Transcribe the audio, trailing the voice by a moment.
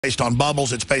based on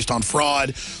bubbles. It's based on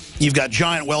fraud. You've got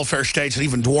giant welfare states that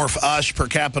even dwarf us per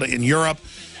capita in Europe.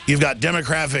 You've got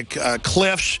demographic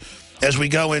cliffs as we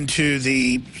go into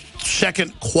the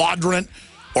second quadrant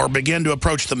or begin to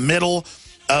approach the middle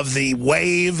of the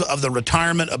wave of the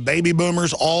retirement of baby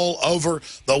boomers all over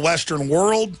the Western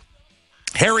world.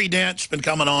 Harry Dent's been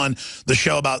coming on the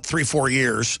show about 3-4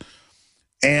 years,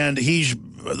 and he's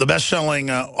the best-selling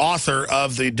author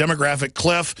of The Demographic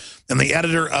Cliff and the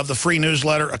editor of the free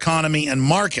newsletter Economy and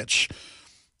Markets.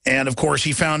 And, of course,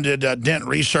 he founded Dent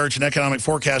Research, an economic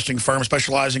forecasting firm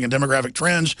specializing in demographic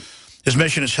trends. His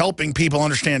mission is helping people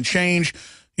understand change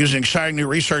using exciting new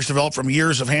research developed from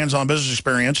years of hands-on business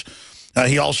experience.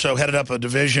 He also headed up a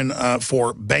division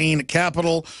for Bain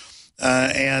Capital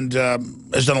and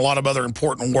has done a lot of other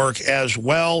important work as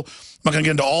well. I'm not going to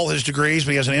get into all his degrees, but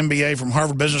he has an MBA from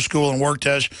Harvard Business School and worked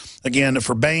as, again,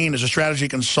 for Bain as a strategy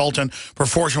consultant for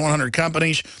Fortune 100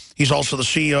 companies. He's also the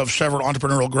CEO of several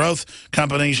entrepreneurial growth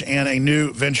companies and a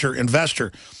new venture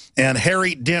investor. And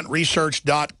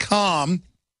HarryDentResearch.com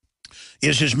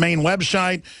is his main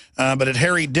website, but at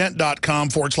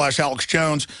harrydent.com/Alex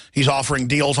Jones, he's offering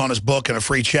deals on his book and a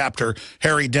free chapter,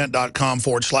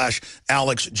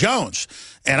 harrydent.com/Alex Jones.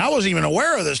 And I wasn't even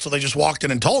aware of this till they just walked in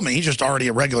and told me. He's just already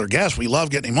a regular guest. We love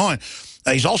getting him on.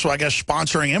 He's also, I guess,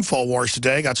 sponsoring InfoWars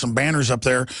today. Got some banners up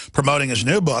there promoting his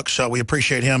new book, so we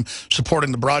appreciate him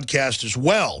supporting the broadcast as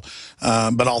well.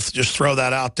 But I'll just throw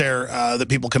that out there that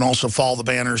people can also follow the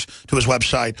banners to his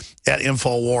website at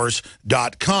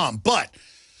InfoWars.com. But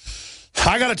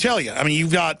I got to tell you, I mean,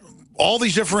 you've got all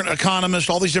these different economists,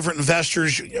 all these different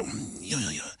investors.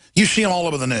 You see them all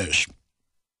over the news.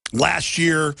 Last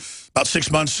year, about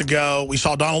 6 months ago, we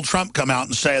saw Donald Trump come out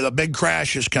and say the big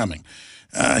crash is coming.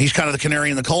 He's kind of the canary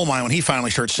in the coal mine when he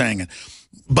finally starts saying it.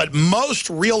 But most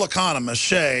real economists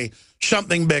say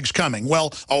something big's coming.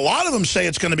 Well, a lot of them say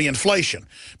it's going to be inflation,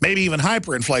 maybe even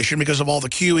hyperinflation because of all the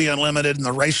QE unlimited and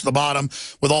the race to the bottom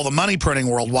with all the money printing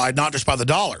worldwide, not just by the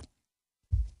dollar.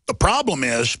 The problem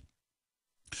is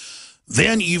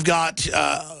then you've got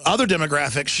other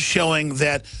demographics showing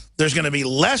that there's going to be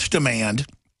less demand,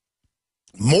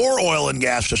 more oil and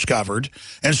gas discovered,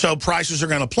 and so prices are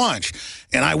going to plunge.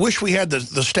 And I wish we had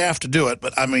the staff to do it,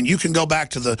 but, I mean, you can go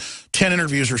back to the 10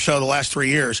 interviews or so the last 3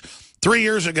 years. 3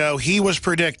 years ago, he was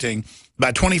predicting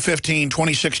by 2015,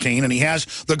 2016, and he has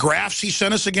the graphs he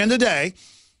sent us again today.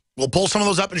 We'll pull some of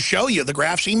those up and show you the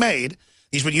graphs he made.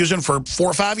 He's been using for 4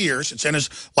 or 5 years. It's in his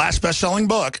last best-selling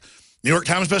book, New York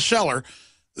Times bestseller,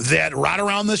 that right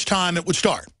around this time it would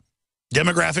start.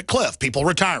 Demographic cliff, people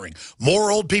retiring.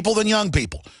 More old people than young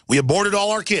people. We aborted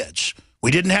all our kids.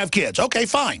 We didn't have kids. Okay,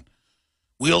 fine.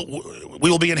 We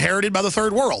will be inherited by the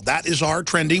third world. That is our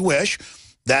trendy wish.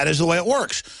 That is the way it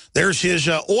works. There's his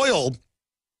oil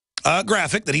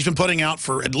graphic that he's been putting out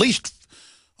for at least,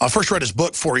 I first read his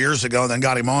book 4 years ago and then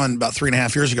got him on about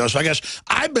 3.5 years ago. So I guess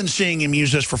I've been seeing him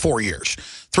use this for 4 years,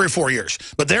 3 or 4 years.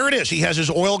 But there it is. He has his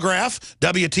oil graph,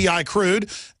 WTI crude,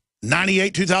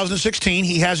 98, 2016,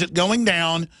 he has it going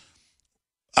down,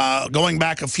 going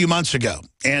back a few months ago.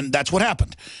 And that's what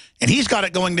happened. And he's got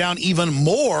it going down even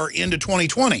more into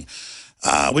 2020.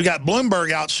 We got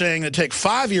Bloomberg out saying it takes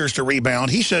 5 years to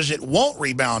rebound. He says it won't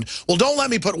rebound. Well, don't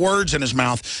let me put words in his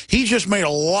mouth. He just made a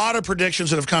lot of predictions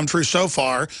that have come true so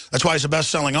far. That's why he's a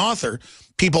best-selling author.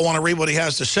 People want to read what he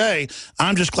has to say.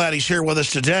 I'm just glad he's here with us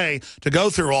today to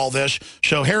go through all this.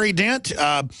 So, Harry Dent,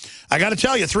 I got to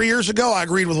tell you, 3 years ago, I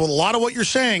agreed with a lot of what you're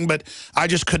saying, but I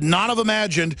just could not have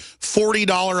imagined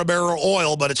 $40 a barrel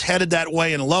oil, but it's headed that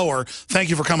way and lower. Thank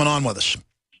you for coming on with us.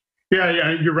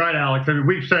 Yeah, you're right, Alex. I mean,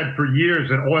 we've said for years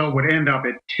that oil would end up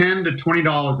at $10 to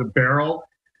 $20 a barrel.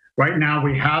 Right now,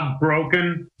 we have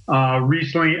broken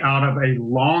recently out of a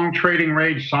long trading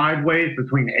range sideways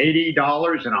between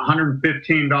 $80 and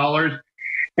 $115.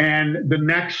 And the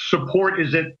next support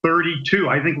is at 32.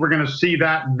 I think we're going to see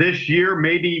that this year,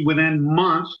 maybe within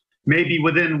months, maybe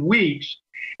within weeks.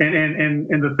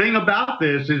 And the thing about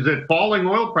this is that falling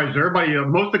oil prices, everybody,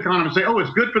 most economists say, oh,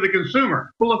 it's good for the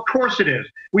consumer. Well, of course it is.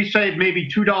 We save maybe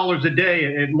 $2 a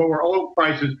day at lower oil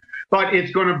prices, but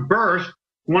it's going to burst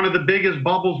one of the biggest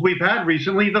bubbles we've had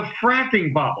recently, the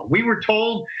fracking bubble. We were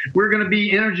told we're going to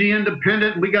be energy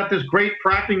independent. We got this great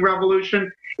fracking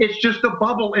revolution. It's just a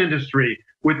bubble industry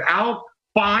without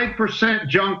 5%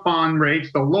 junk bond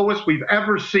rates, the lowest we've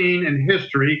ever seen in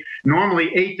history, normally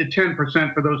 8 to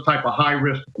 10% for those type of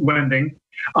high-risk lending.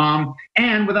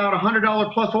 And without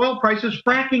 $100 plus oil prices,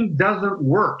 fracking doesn't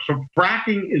work. So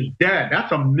fracking is dead.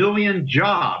 That's 1 million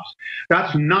jobs.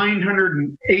 That's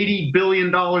 $980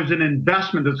 billion in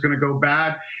investment that's going to go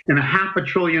bad and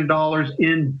 $500 billion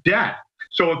in debt.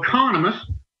 So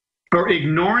economists are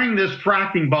ignoring this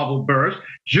fracking bubble burst,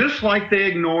 just like they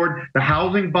ignored the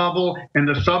housing bubble and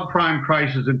the subprime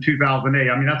crisis in 2008.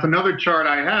 I mean, that's another chart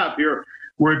I have here,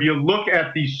 where if you look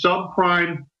at the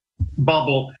subprime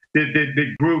bubble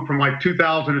that grew from like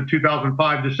 2000 to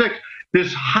 2005 to 6,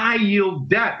 this high yield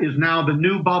debt is now the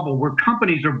new bubble where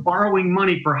companies are borrowing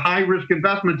money for high risk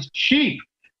investments cheap,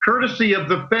 courtesy of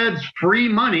the Fed's free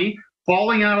money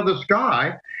falling out of the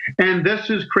sky. And this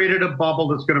has created a bubble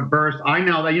that's going to burst. I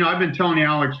know that, I've been telling you,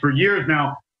 Alex, for years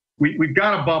now, we've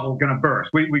got a bubble going to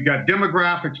burst. We've got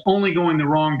demographics only going the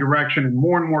wrong direction in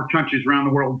more and more countries around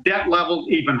the world. Debt levels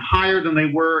even higher than they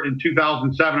were in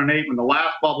 2007 and 8 when the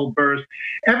last bubble burst.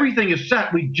 Everything is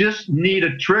set. We just need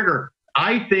a trigger.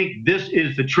 I think this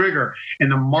is the trigger, and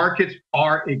the markets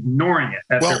are ignoring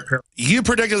it. Well, you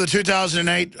predicted the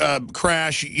 2008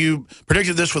 crash. You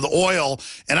predicted this with oil,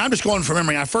 and I'm just going from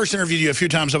memory. I first interviewed you a few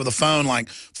times over the phone like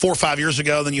 4 or 5 years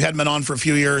ago. Then you hadn't been on for a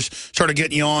few years, started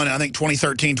getting you on, I think,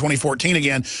 2013, 2014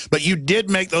 again. But you did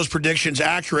make those predictions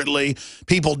accurately.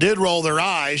 People did roll their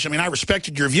eyes. I mean, I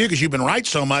respected your view because you've been right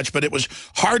so much, but it was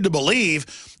hard to believe.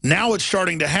 Now it's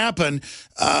starting to happen.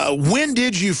 When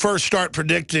did you first start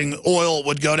predicting oil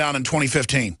would go down in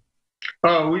 2015?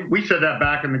 Oh, we said that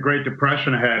back in the Great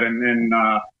Depression ahead in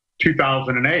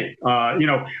 2008.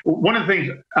 One of the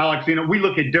things, Alex, we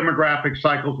look at demographic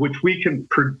cycles, which we can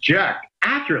project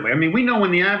accurately. I mean, we know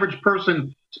when the average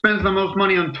person spends the most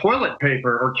money on toilet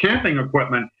paper or camping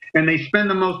equipment, and they spend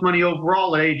the most money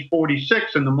overall at age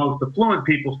 46, and the most affluent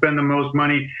people spend the most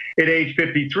money at age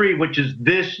 53, which is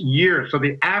this year. So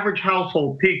the average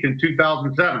household peaked in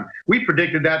 2007. We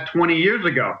predicted that 20 years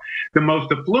ago. The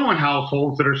most affluent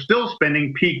households that are still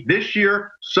spending peak this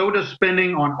year. So does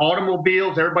spending on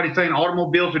automobiles. Everybody's saying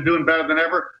automobiles are doing better than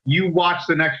ever. You watch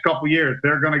the next couple of years.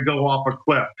 They're going to go off a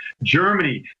cliff.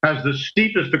 Germany has the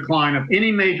steepest decline of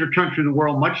any major country in the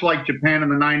world, much like Japan in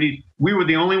the 90s. We were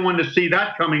the only one to see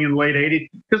that coming in the late 80s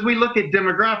because we look at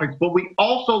demographics, but we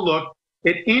also look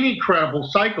at any credible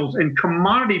cycles, and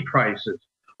commodity prices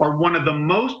are one of the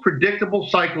most predictable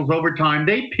cycles over time.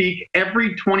 They peak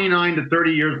every 29 to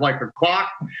 30 years like a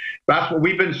clock. That's what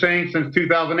we've been saying since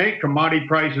 2008. Commodity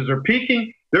prices are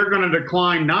peaking. They're going to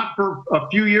decline not for a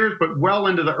few years, but well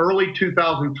into the early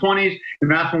 2020s.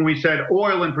 And that's when we said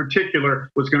oil in particular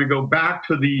was going to go back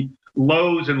to the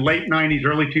lows in late 90s,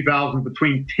 early 2000s,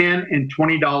 between $10 and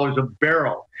 $20 a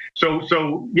barrel.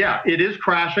 So yeah, it is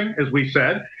crashing, as we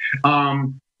said.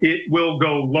 It will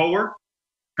go lower.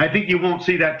 I think you won't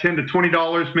see that $10 to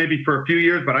 $20 maybe for a few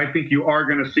years, but I think you are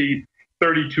going to see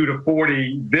 32 to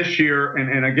 40 this year,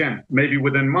 and again, maybe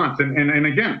within months. And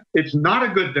again, it's not a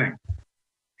good thing.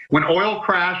 When oil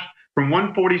crashed from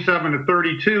 147 to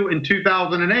 32 in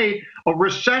 2008, a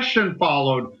recession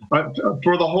followed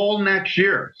for the whole next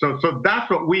year. So that's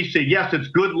what we see. Yes, it's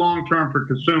good long term for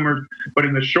consumers, but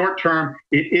in the short term,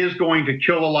 it is going to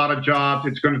kill a lot of jobs.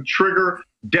 It's going to trigger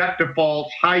debt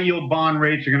defaults. High yield bond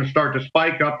rates are going to start to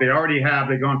spike up. They already have.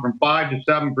 They've gone from 5 to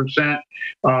 7%.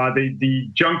 The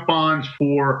junk bonds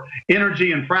for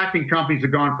energy and fracking companies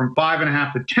have gone from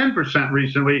 5.5% to 10%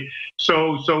 recently.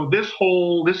 So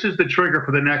this is the trigger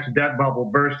for the next debt bubble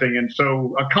bursting. And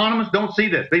so economists don't see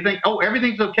this. They think, oh,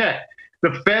 everything's okay.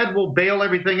 The Fed will bail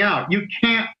everything out. You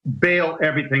can't bail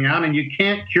everything out, and you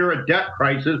can't cure a debt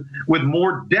crisis with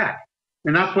more debt.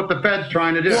 And that's what the Fed's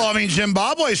trying to do. Well, I mean,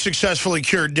 Zimbabwe successfully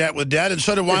cured debt with debt, and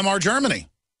so did Weimar Germany.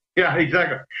 Yeah,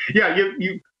 exactly. Yeah,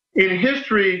 you in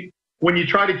history, when you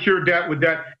try to cure debt with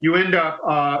debt, you end up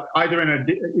either in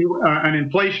an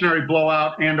inflationary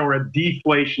blowout and or a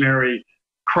deflationary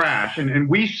crash. And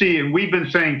we see, and we've been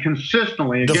saying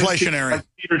consistently, deflationary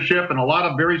leadership and a lot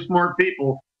of very smart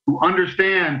people who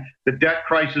understand the debt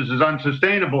crisis is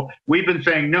unsustainable. We've been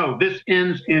saying, no, this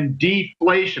ends in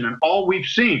deflation. And all we've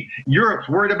seen, Europe's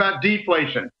worried about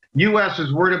deflation. U.S.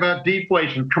 is worried about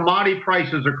deflation. Commodity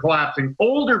prices are collapsing.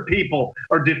 Older people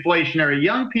are deflationary.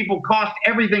 Young people cost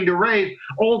everything to raise.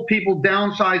 Old people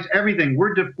downsize everything.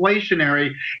 We're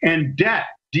deflationary, and debt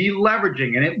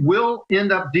deleveraging, and it will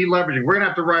end up deleveraging. We're going to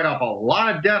have to write off a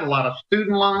lot of debt, a lot of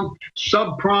student loans,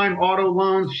 subprime auto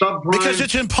loans, subprime. Because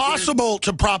it's impossible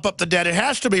to prop up the debt. It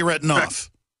has to be written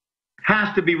off.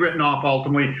 Has to be written off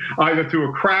ultimately, either through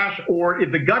a crash or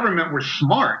if the government were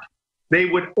smart, they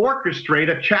would orchestrate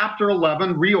a Chapter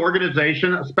 11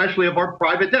 reorganization, especially of our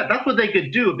private debt. That's what they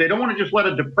could do. They don't want to just let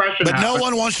a depression happen. But no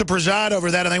one wants to preside over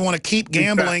that, and they want to keep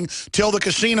gambling till the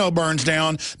casino burns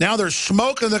down. Now there's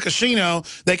smoke in the casino.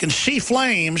 They can see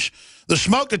flames. The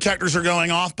smoke detectors are going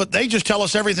off, but they just tell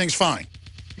us everything's fine.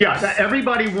 Yeah,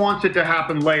 everybody wants it to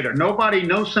happen later. Nobody,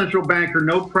 no central banker,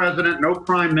 no president, no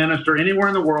prime minister anywhere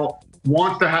in the world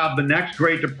wants to have the next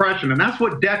Great Depression. And that's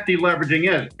what debt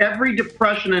deleveraging is. Every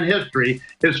depression in history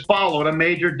has followed a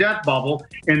major debt bubble.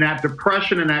 And that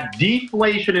depression and that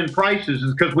deflation in prices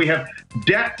is because we have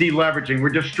debt deleveraging. We're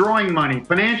destroying money.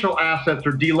 Financial assets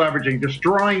are deleveraging,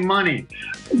 destroying money.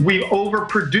 We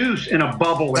overproduce in a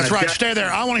bubble. That's right. Stay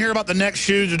there. I want to hear about the next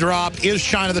shoe to drop. Is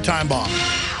China the time bomb?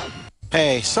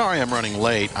 Hey, sorry I'm running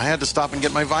late. I had to stop and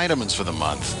get my vitamins for the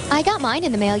month. I got mine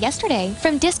in the mail yesterday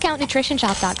from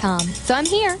discountnutritionshop.com, so I'm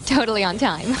here, totally on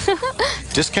time.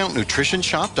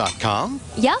 Discountnutritionshop.com?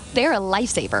 Yep, they're a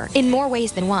lifesaver in more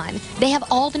ways than one. They have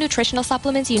all the nutritional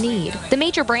supplements you need, the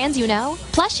major brands you know,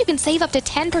 plus you can save up to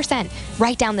 10%.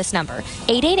 Write down this number,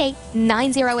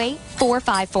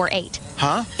 888-908-4548.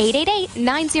 Huh?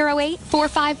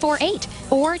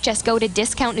 888-908-4548, or just go to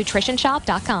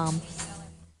discountnutritionshop.com.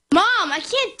 Mom, I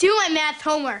can't do my math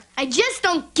homework. I just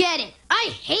don't get it.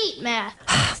 I hate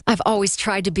math. I've always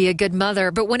tried to be a good mother,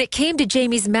 but when it came to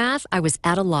Jamie's math, I was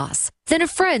at a loss. Then a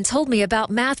friend told me about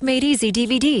Math Made Easy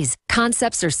DVDs.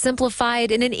 Concepts are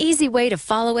simplified in an easy way to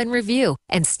follow and review,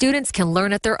 and students can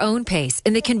learn at their own pace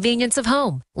in the convenience of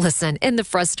home. Listen, in the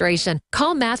frustration,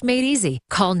 call Math Made Easy.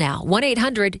 Call now,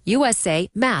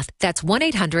 1-800-USA-MATH. That's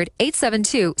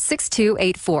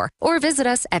 1-800-872-6284. Or visit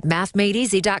us at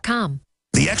mathmadeeasy.com.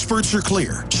 The experts are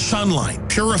clear. Sunlight,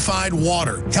 purified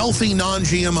water, healthy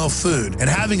non-GMO food, and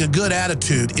having a good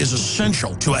attitude is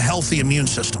essential to a healthy immune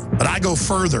system. But I go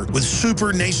further with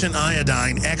Super Nascent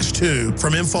Iodine X2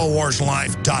 from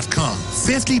InfoWarsLife.com.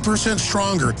 50%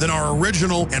 stronger than our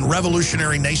original and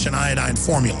revolutionary Nascent Iodine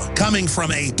formula, coming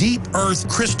from a deep earth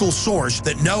crystal source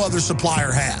that no other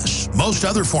supplier has. Most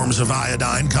other forms of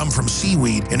iodine come from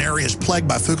seaweed in areas plagued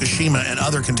by Fukushima and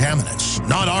other contaminants.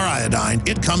 Not our iodine.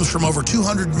 It comes from over 200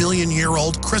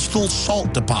 million-year-old crystal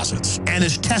salt deposits and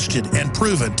is tested and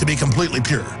proven to be completely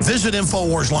pure. Visit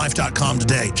InfoWarsLife.com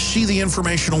today. See the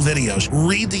informational videos.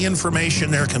 Read the information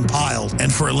they're compiled.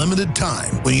 And for a limited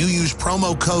time, when you use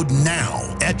promo code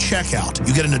NOW at checkout,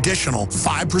 you get an additional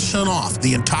 5% off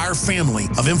the entire family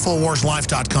of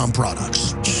InfoWarsLife.com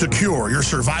products. Secure your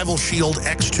Survival Shield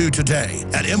X2 today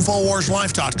at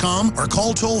InfoWarsLife.com or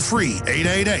call toll-free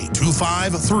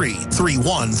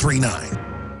 888-253-3139.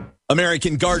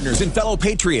 American gardeners and fellow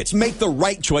patriots, make the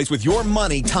right choice with your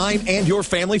money, time, and your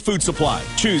family food supply.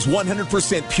 Choose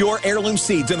 100% pure heirloom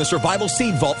seeds in the Survival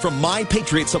Seed Vault from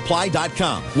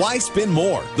MyPatriotSupply.com. Why spend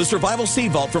more? The Survival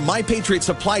Seed Vault from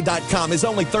MyPatriotSupply.com is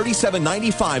only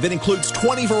 $37.95 and includes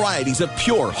 20 varieties of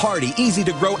pure, hardy,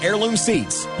 easy-to-grow heirloom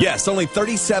seeds. Yes, only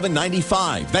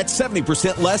 $37.95. That's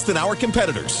 70% less than our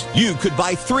competitors. You could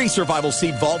buy 3 Survival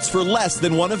Seed Vaults for less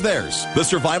than one of theirs. The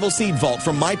Survival Seed Vault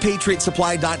from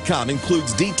MyPatriotSupply.com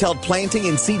includes detailed planting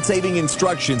and seed-saving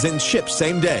instructions and ships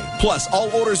same day. Plus, all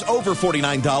orders over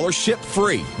 $49 ship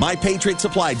free.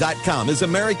 MyPatriotSupply.com is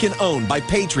American-owned by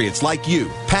patriots like you,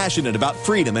 passionate about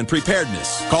freedom and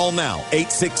preparedness. Call now,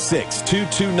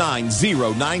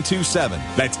 866-229-0927.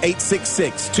 That's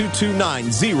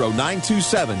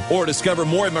 866-229-0927. Or discover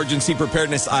more emergency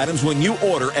preparedness items when you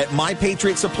order at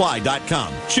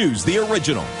MyPatriotSupply.com. Choose the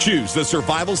original. Choose the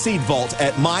Survival Seed Vault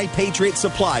at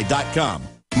MyPatriotSupply.com.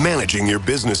 Managing your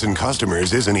business and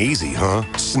customers isn't easy, huh?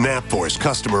 SnapForce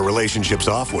customer relationship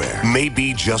software may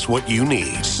be just what you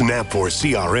need.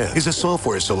 SnapForce CRM is a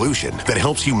software solution that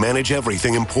helps you manage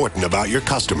everything important about your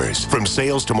customers, from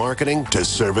sales to marketing to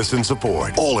service and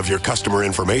support. All of your customer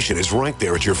information is right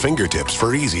there at your fingertips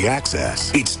for easy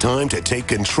access. It's time to take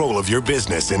control of your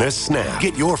business in a snap.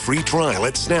 Get your free trial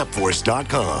at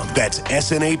snapforce.com. That's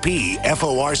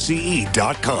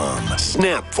SNAPFORCE.com.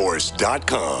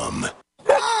 Snapforce.com.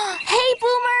 Hey,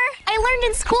 Boomer! I learned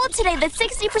in school today that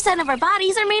 60% of our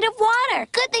bodies are made of water.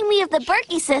 Good thing we have the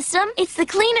Berkey system. It's the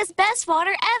cleanest, best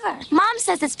water ever. Mom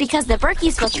says it's because the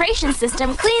Berkey's filtration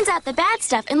system cleans out the bad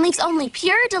stuff and leaves only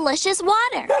pure, delicious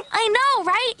water. I know,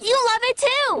 right? You love it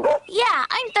too. Yeah,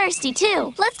 I'm thirsty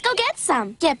too. Let's go get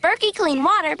some. Get Berkey Clean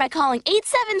Water by calling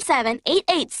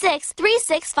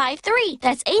 877-886-3653.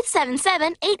 That's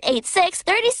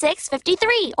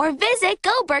 877-886-3653. Or visit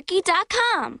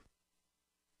GoBerkey.com.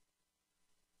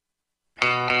 I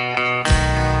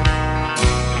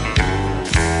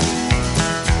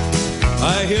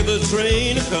hear the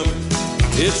train coming,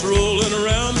 it's rolling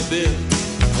around the bend.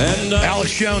 And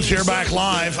Alex Jones here, back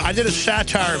live. I did a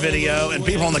satire video, and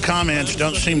people in the comments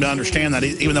don't seem to understand that,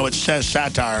 even though it says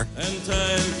satire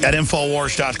at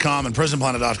Infowars.com and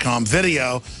PrisonPlanet.com.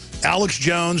 Video, Alex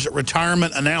Jones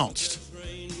retirement announced.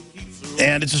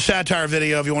 And it's a satire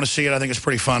video. If you want to see it, I think it's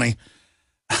pretty funny.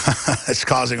 It's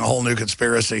causing a whole new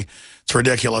conspiracy. It's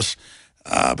ridiculous.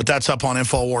 But that's up on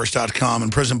Infowars.com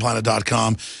and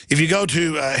PrisonPlanet.com. If you go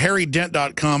to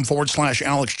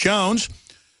HarryDent.com/Alex Jones,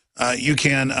 you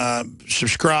can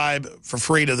subscribe for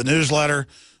free to the newsletter,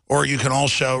 or you can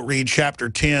also read Chapter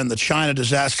 10, The China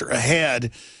Disaster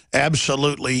Ahead,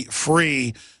 absolutely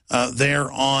free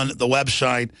there on the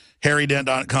website,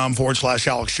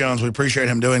 HarryDent.com/Alex Jones. We appreciate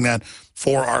him doing that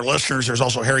for our listeners. There's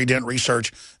also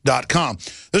HarryDentResearch.com.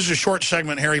 This is a short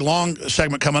segment, Harry. Long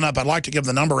segment coming up. I'd like to give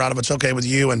the number out if it's okay with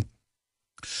you, and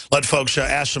let folks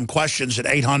ask some questions at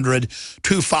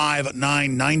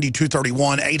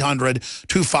 800-259-9231,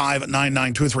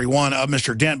 800-259-9231 of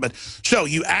Mr. Dent. But so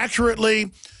you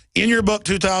accurately, in your book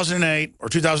 2008 or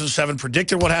 2007,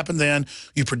 predicted what happened then.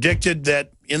 You predicted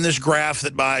that in this graph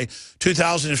that by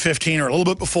 2015 or a little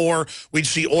bit before, we'd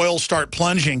see oil start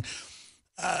plunging.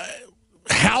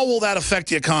 How will that affect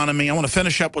the economy? I want to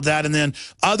finish up with that. And then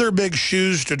other big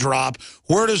shoes to drop.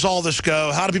 Where does all this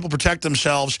go? How do people protect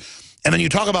themselves? And then you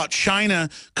talk about China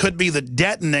could be the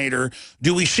detonator.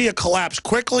 Do we see a collapse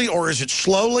quickly, or is it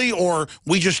slowly, or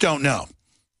we just don't know?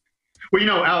 Well, you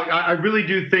know, Alec, I really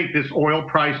do think this oil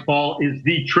price fall is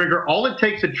the trigger. All it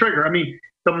takes a trigger. I mean,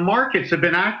 the markets have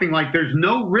been acting like there's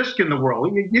no risk in the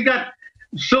world. You got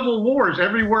civil wars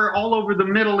everywhere all over the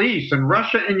Middle East, and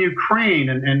Russia and Ukraine,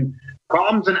 and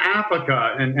problems in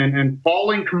Africa, and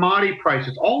falling commodity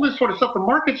prices, all this sort of stuff. The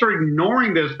markets are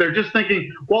ignoring this. They're just thinking,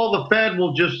 well, the Fed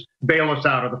will just bail us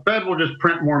out, or the Fed will just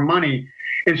print more money.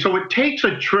 And so it takes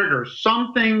a trigger,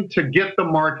 something to get the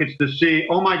markets to see,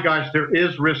 oh my gosh, there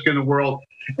is risk in the world,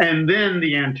 and then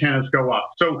the antennas go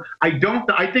up. So I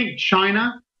think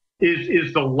China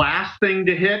is the last thing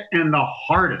to hit and the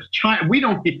hardest. China, we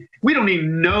don't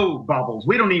even know bubbles.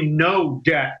 We don't even know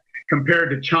debt compared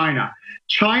to China.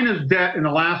 China's debt in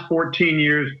the last 14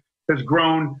 years has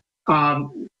grown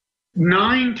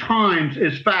 9 times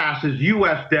as fast as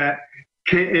U.S. debt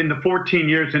in the 14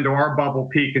 years into our bubble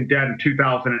peak in debt in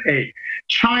 2008.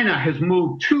 China has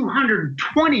moved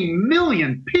 220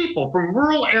 million people from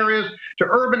rural areas to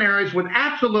urban areas with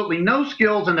absolutely no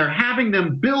skills, and they're having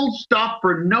them build stuff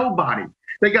for nobody.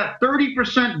 They got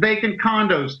 30% vacant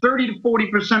condos, 30 to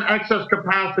 40% excess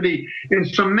capacity in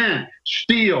cement,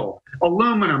 steel,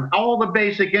 aluminum, all the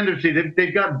basic industry.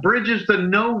 They've got bridges to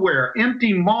nowhere,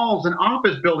 empty malls and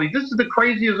office buildings. This is the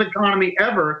craziest economy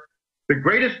ever, the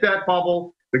greatest debt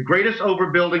bubble, the greatest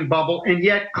overbuilding bubble, and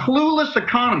yet clueless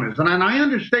economists, and I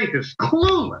understate this,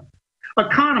 clueless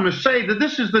economists say that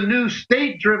this is the new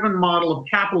state-driven model of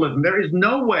capitalism. There is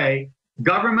no way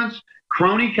governments,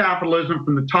 crony capitalism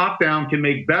from the top down can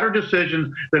make better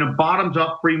decisions than a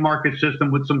bottoms-up free market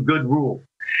system with some good rules.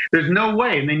 There's no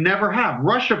way, and they never have.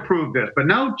 Russia proved this, but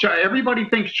now everybody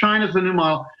thinks China's the new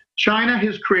model. China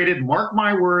has created, mark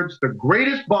my words, the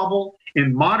greatest bubble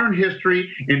in modern history,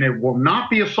 and there will not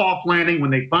be a soft landing. When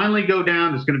they finally go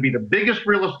down, it's going to be the biggest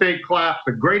real estate collapse,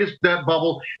 the greatest debt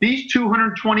bubble. These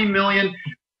 220 million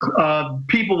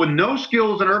people with no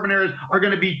skills in urban areas are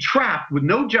going to be trapped with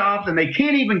no jobs, and they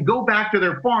can't even go back to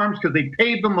their farms because they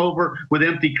paved them over with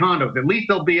empty condos. At least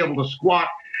they'll be able to squat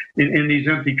in these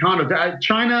empty condos.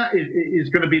 China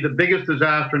is going to be the biggest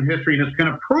disaster in history, and it's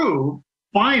going to prove,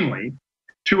 finally,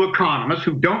 to economists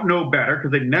who don't know better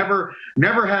because they've never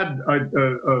had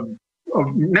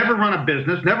never run a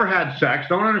business, never had sex,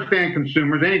 don't understand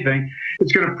consumers, anything.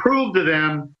 It's going to prove to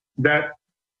them that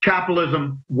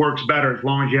capitalism works better as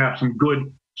long as you have some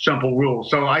good, simple rules.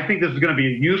 So I think this is going to be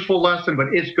a useful lesson, but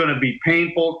it's going to be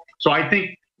painful. So I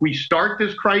think we start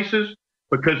this crisis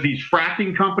because these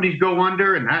fracking companies go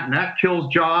under, and that kills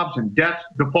jobs and debt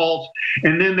defaults.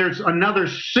 And then there's another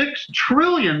 $6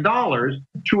 trillion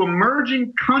to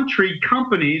emerging country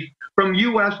companies from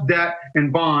U.S. debt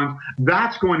and bonds.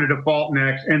 That's going to default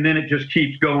next, and then it just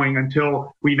keeps going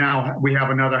until we have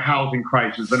another housing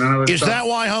crisis and another. Is that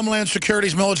why Homeland Security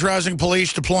is militarizing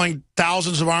police, deploying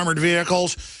thousands of armored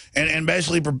vehicles, and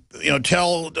basically,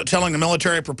 telling the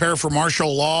military prepare for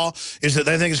martial law? Is that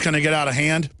they think it's going to get out of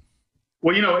hand?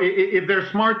 Well, if they're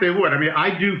smart, they would. I mean,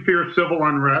 I do fear civil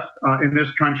unrest in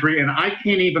this country, and I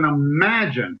can't even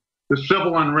imagine the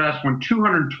civil unrest when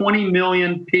 220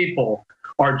 million people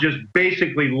are just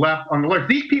basically left on the list.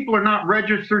 These people are not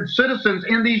registered citizens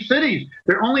in these cities.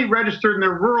 They're only registered in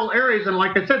their rural areas, and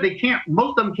like I said,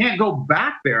 most of them can't go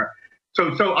back there.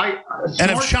 And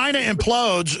if China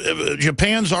implodes,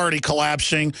 Japan's already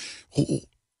collapsing.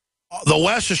 The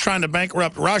West is trying to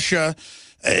bankrupt Russia.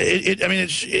 We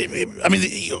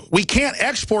can't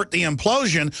export the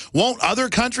implosion. Won't other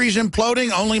countries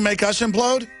imploding only make us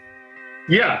implode?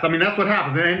 Yes, I mean, that's what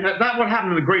happened. And that's what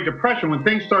happened in the Great Depression. When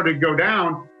things started to go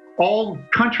down, all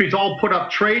countries all put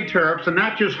up trade tariffs, and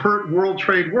that just hurt world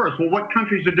trade worse. Well, what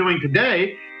countries are doing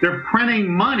today, they're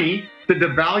printing money to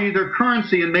devalue their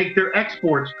currency and make their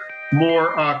exports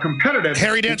more competitive.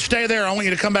 Harry Dent, stay there. I want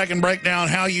you to come back and break down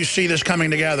how you see this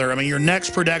coming together. I mean, your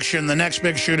next prediction, the next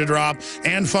big shoe to drop,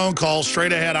 and phone calls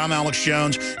straight ahead. I'm Alex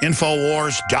Jones,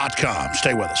 Infowars.com.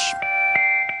 Stay with us.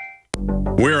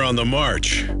 We're on the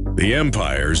march. The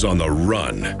empire's on the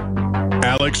run.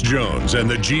 Alex Jones and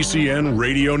the GCN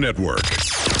Radio Network.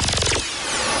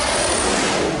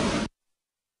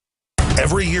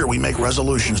 Every year we make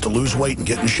resolutions to lose weight and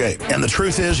get in shape. And the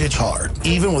truth is, it's hard,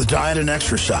 even with diet and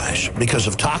exercise, because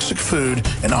of toxic food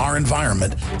in our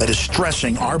environment that is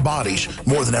stressing our bodies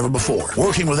more than ever before.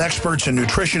 Working with experts in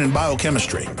nutrition and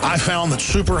biochemistry, I found that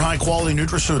super high-quality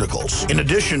nutraceuticals, in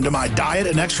addition to my diet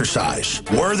and exercise,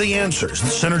 were the answers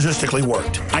that synergistically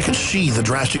worked. I could see the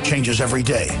drastic changes every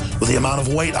day with the amount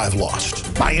of weight I've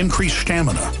lost, my increased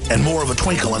stamina, and more of a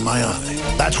twinkle in my eye.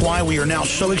 That's why we are now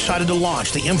so excited to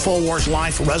launch the InfoWars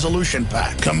Life Resolution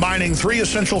Pack, combining 3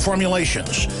 essential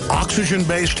formulations: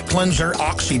 oxygen-based cleanser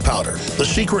Oxy Powder, the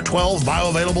Secret 12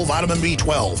 bioavailable vitamin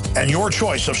B12, and your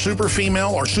choice of super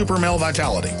female or super male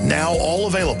vitality. Now all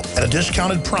available at a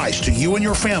discounted price to you and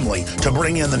your family to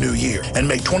bring in the new year and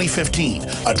make 2015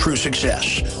 a true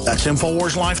success. That's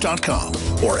InfoWarsLife.com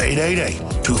or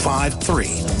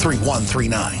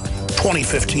 888-253-3139.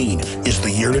 2015 is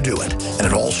the year to do it, and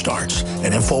it all starts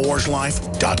at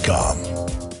InfoWarsLife.com.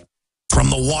 From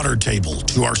the water table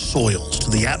to our soils to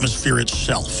the atmosphere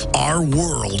itself, our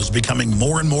world is becoming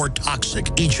more and more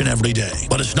toxic each and every day.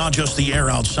 But it's not just the air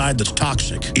outside that's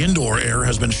toxic. Indoor air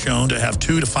has been shown to have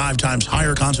 2 to 5 times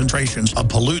higher concentrations of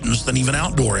pollutants than even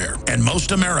outdoor air. And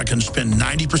most Americans spend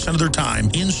 90% of their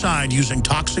time inside using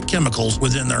toxic chemicals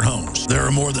within their homes. There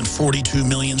are more than 42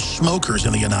 million smokers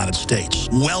in the United States.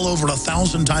 Well over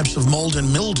 1,000 types of mold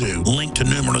and mildew linked to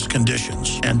numerous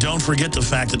conditions. And don't forget the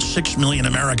fact that 6 million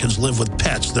Americans live with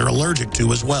pets they're allergic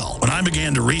to as well. When I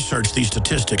began to research these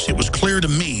statistics, it was clear to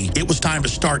me it was time to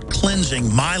start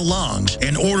cleansing my lungs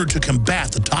in order to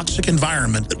combat the toxic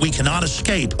environment that we cannot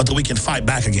escape, but that we can fight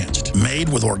back against. Made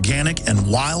with organic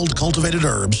and wild cultivated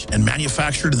herbs and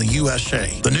manufactured in the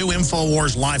USA, the new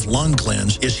InfoWars Life Lung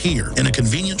Cleanse is here in a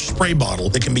convenient spray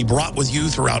bottle that can be brought with you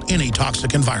throughout any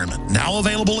toxic environment. Now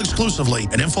available exclusively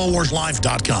at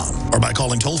InfoWarsLife.com or by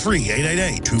calling toll-free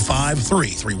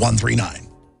 888-253-3139.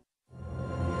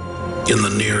 In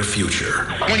the near future.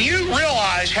 When you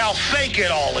realize how fake it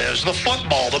all is, the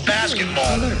football, the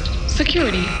basketball. Alert.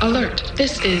 Security alert.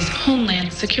 This is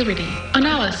Homeland Security.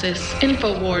 Analysis.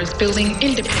 InfoWars building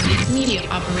independent media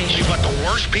operations. We let the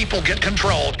worst people get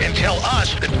controlled and tell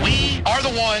us that we are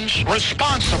the ones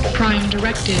responsible. Prime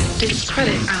directive.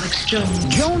 Discredit Alex Jones.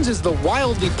 Jones is the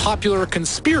wildly popular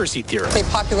conspiracy theorist. A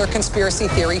popular conspiracy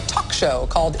theory talk show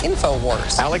called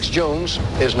InfoWars. Alex Jones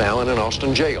is now in an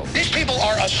Austin jail. These people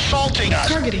are assaulting us.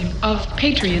 Targeting of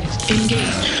patriots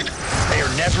engaged. They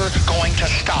are never going to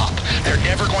stop. They're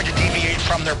never going to deviate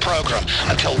from their program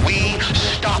until we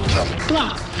stop them.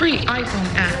 Block free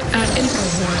iPhone app at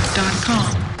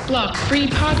Infowars.com. Block free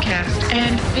podcast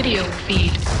and video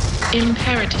feed.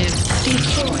 Imperative.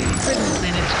 Destroy Prison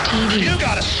Planet TV. You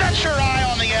gotta set your eye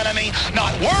on the enemy,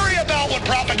 not worry about what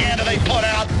propaganda they put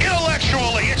out.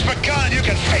 Intellectually, it's begun and you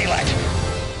can feel it.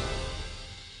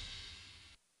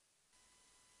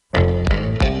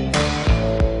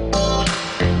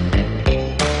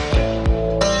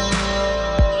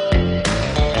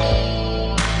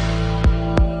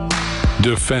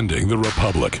 Defending the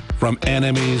Republic from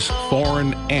enemies,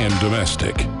 foreign and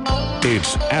domestic.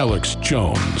 It's Alex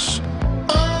Jones.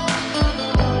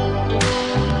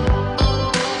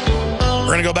 We're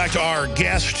going to go back to our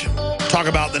guest, talk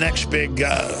about the next big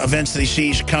events that he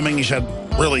sees coming. He's had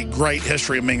really great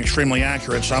history of being extremely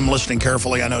accurate, so I'm listening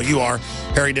carefully. I know you are.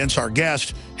 Harry Dent's our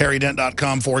guest.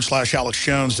 HarryDent.com/Alex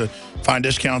Jones to find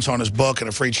discounts on his book and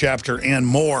a free chapter and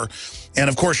more. And,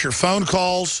 of course, your phone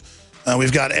calls.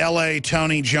 We've got L.A.,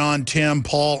 Tony, John, Tim,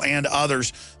 Paul, and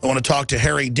others that want to talk to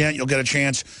Harry Dent. You'll get a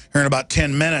chance here in about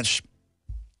 10 minutes.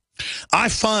 I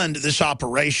fund this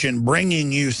operation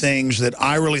bringing you things that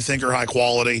I really think are high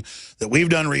quality, that we've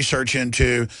done research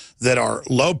into, that are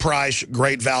low price,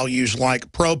 great values,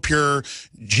 like ProPure,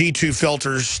 G2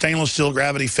 filters, stainless steel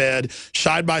gravity fed,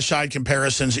 side-by-side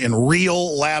comparisons in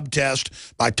real lab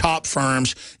tests by top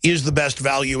firms, is the best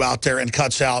value out there and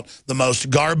cuts out the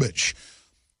most garbage.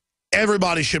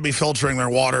 Everybody should be filtering their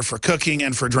water for cooking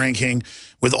and for drinking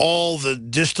with all the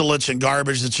distillates and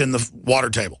garbage that's in the water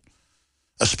table,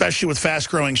 especially with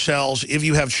fast-growing cells. If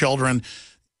you have children,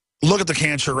 look at the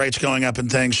cancer rates going up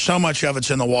and things. So much of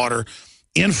it's in the water.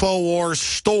 InfoWars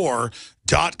Store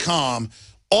store.com.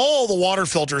 All the water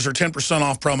filters are 10%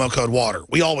 off promo code WATER.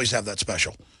 We always have that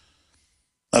special.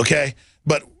 Okay?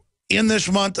 But in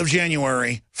this month of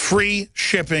January, free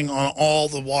shipping on all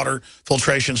the water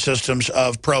filtration systems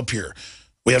of ProPure.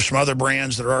 We have some other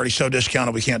brands that are already so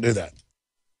discounted we can't do that.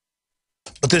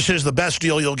 But this is the best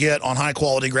deal you'll get on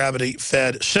high-quality,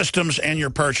 gravity-fed systems, and your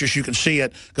purchase, you can see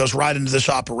it, goes right into this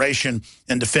operation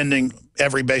in defending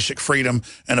every basic freedom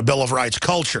and a Bill of Rights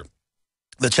culture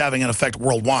that's having an effect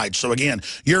worldwide. So again,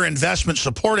 your investment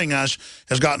supporting us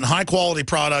has gotten high-quality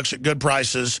products at good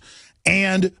prices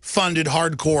and funded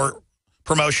hardcore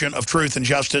promotion of truth and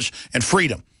justice and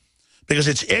freedom. Because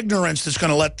it's ignorance that's going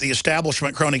to let the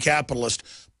establishment crony capitalist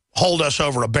hold us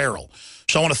over a barrel.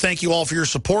 So I want to thank you all for your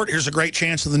support. Here's a great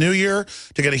chance in the new year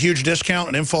to get a huge discount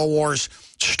at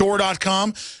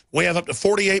InfoWarsStore.com. We have up to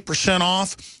 48%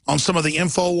 off on some of the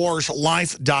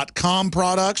InfoWarsLife.com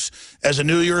products as a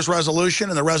New Year's resolution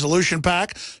in the resolution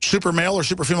pack, Super Male or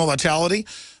Super Female Vitality.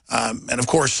 And, of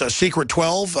course, Secret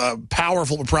 12,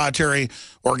 powerful proprietary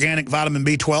organic vitamin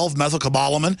B12,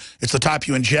 methylcobalamin. It's the type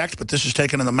you inject, but this is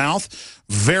taken in the mouth.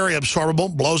 Very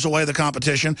absorbable, blows away the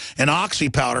competition. And Oxy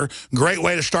powder, great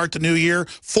way to start the new year.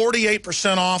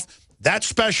 48% off. That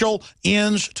special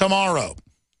ends tomorrow.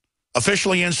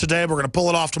 Officially ends today. We're going to pull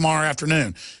it off tomorrow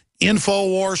afternoon.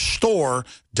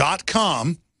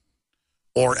 InfoWarsStore.com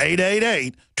or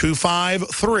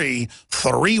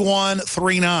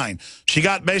 888-253-3139. So you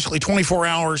got basically 24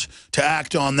 hours to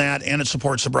act on that, and it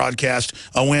supports the broadcast.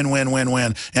 A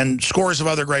win-win-win-win. And scores of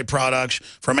other great products,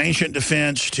 from Ancient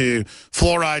Defense to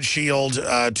Fluoride Shield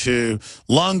to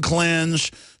Lung Cleanse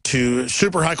to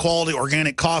super high-quality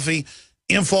organic coffee.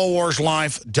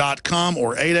 InfoWarsLife.com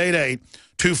or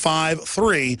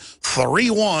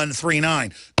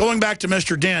 888-253-3139. Going back to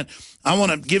Mr. Dent, I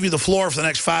want to give you the floor for the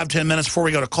next 5-10 minutes before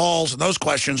we go to calls and those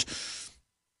questions.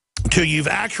 You've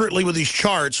accurately, with these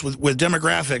charts, with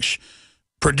demographics,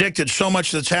 predicted so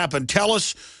much that's happened. Tell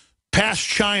us, past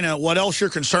China, what else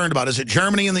you're concerned about. Is it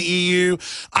Germany and the EU?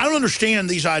 I don't understand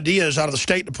these ideas out of the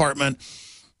State Department.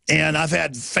 And I've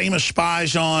had famous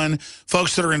spies on,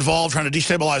 folks that are involved trying to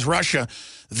destabilize Russia.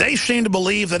 They seem to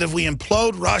believe that if we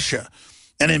implode Russia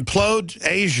and implode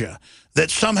Asia, that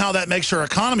somehow that makes our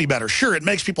economy better. Sure, it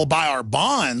makes people buy our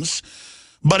bonds,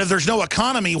 but if there's no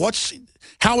economy,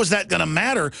 how is that going to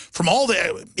matter? From all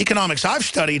the economics I've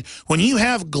studied, when you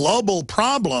have global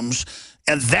problems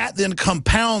and that then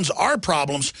compounds our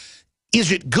problems,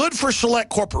 is it good for select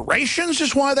corporations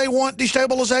is why they want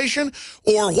destabilization?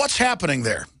 Or what's happening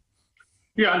there?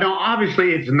 Yeah, no,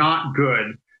 obviously it's not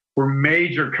good for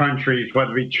major countries,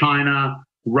 whether it be China,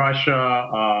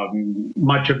 Russia,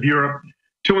 much of Europe,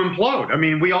 to implode. I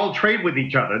mean, we all trade with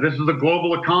each other. This is a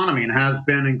global economy and has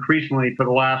been increasingly for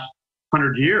the last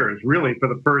 100 years, really for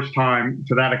the first time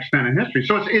to that extent in history.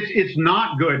 So it's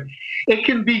not good. It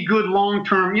can be good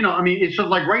long-term. You know, I mean, it's just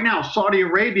like right now, Saudi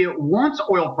Arabia wants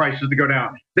oil prices to go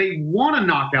down. They want to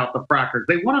knock out the frackers.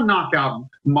 They want to knock out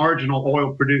marginal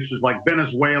oil producers like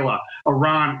Venezuela,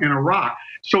 Iran, and Iraq.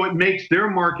 So it makes their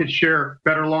market share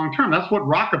better long-term. That's what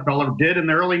Rockefeller did in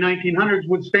the early 1900s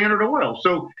with Standard Oil.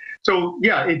 So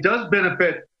yeah, it does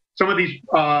benefit. Some of these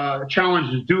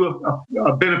challenges do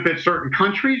benefit certain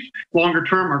countries longer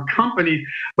term or companies,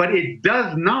 but it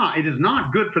is not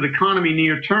good for the economy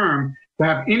near term to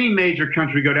have any major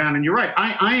country go down. And you're right.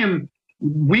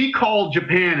 We called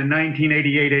Japan in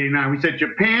 1988, 89. We said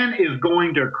Japan is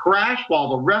going to crash while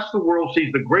the rest of the world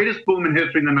sees the greatest boom in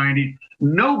history in the 90s.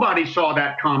 Nobody saw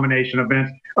that combination of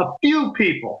events. A few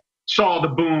people saw the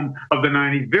boom of the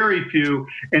 90s, very few,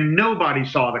 and nobody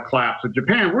saw the collapse of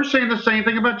Japan. We're saying the same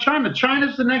thing about China.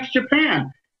 China's the next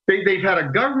Japan. They've had a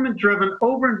government-driven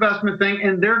overinvestment thing,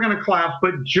 and they're going to collapse.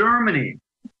 But Germany,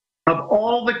 of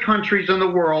all the countries in the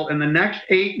world, in the next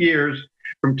 8 years,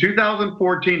 from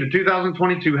 2014 to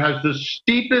 2022, has the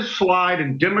steepest slide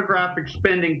in demographic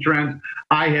spending trends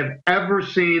I have ever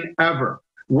seen, ever.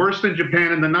 Worse than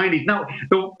Japan in the 90s. Now,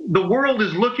 the world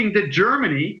is looking to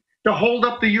Germany to hold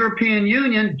up the European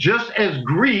Union, just as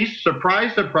Greece,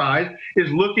 surprise, surprise,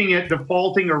 is looking at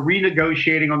defaulting or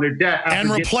renegotiating on their debt.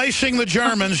 And replacing the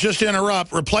Germans, just to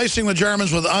interrupt, replacing the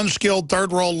Germans with unskilled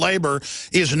third-world labor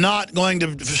is not going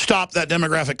to stop that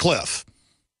demographic cliff.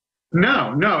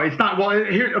 No, it's not. Well,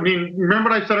 here, I mean, remember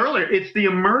what I said earlier. It's the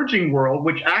emerging world,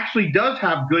 which actually does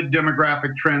have good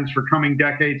demographic trends for coming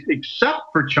decades, except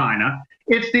for China.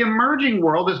 It's the emerging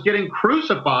world that's getting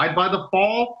crucified by the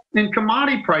fall in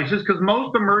commodity prices because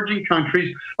most emerging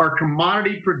countries are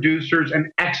commodity producers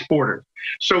and exporters.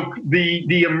 So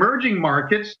the emerging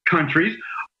markets, countries,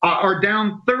 are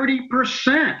down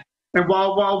 30% And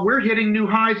while we're hitting new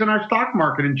highs in our stock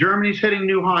market, and Germany's hitting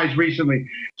new highs recently,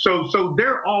 so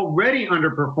they're already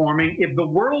underperforming. If the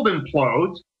world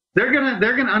implodes, they're gonna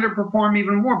underperform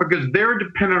even more because they're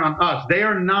dependent on us. They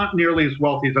are not nearly as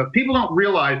wealthy as us. People don't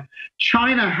realize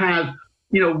China has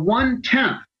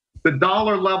 1/10 the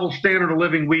dollar level standard of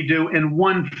living we do, and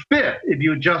 1/5 if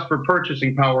you adjust for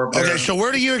purchasing power. Okay, so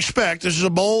where do you expect, this is a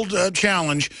bold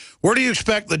challenge, where do you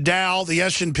expect the Dow, the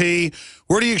S&P,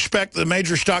 where do you expect the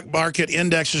major stock market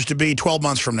indexes to be 12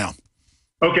 months from now?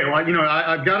 Okay, well,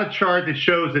 I've got a chart that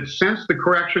shows that since the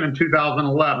correction in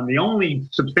 2011, the only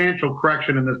substantial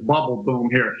correction in this bubble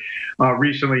boom here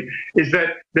recently is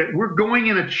that we're going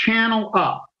in a channel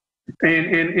up.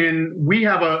 And we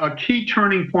have a key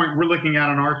turning point we're looking at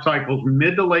on our cycles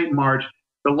mid to late March.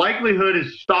 The likelihood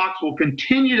is stocks will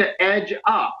continue to edge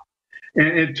up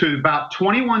and to about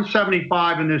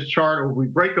 2175 in this chart, or we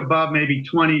break above maybe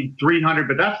 2300,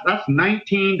 but that's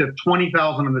 19 to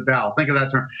 20,000 in the Dow. Think of that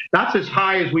term. That's as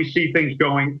high as we see things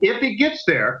going if it gets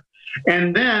there.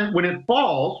 And then when it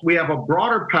falls, we have a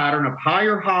broader pattern of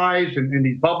higher highs and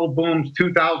these bubble booms,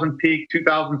 2000 peak,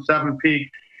 2007 peak,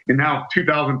 and now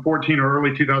 2014 or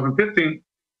early 2015.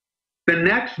 The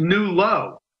next new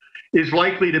low is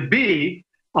likely to be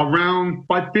around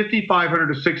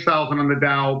 5,500 to 6,000 on the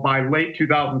Dow by late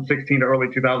 2016 to early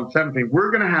 2017.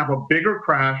 We're going to have a bigger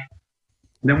crash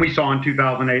than we saw in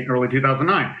 2008 and early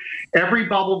 2009. Every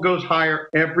bubble goes higher,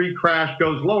 every crash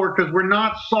goes lower because we're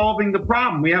not solving the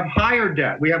problem. We have higher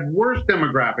debt, we have worse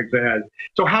demographics ahead.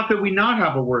 So how could we not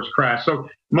have a worse crash? So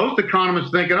most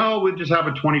economists thinking, oh, we'll just have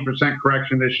a 20%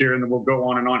 correction this year and then we'll go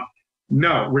on and on.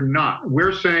 No, we're not.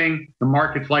 We're saying the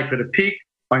market's likely to peak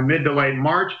by mid to late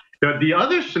March. The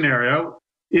other scenario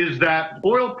is that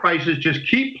oil prices just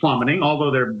keep plummeting,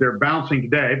 although they're bouncing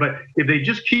today. But if they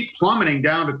just keep plummeting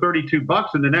down to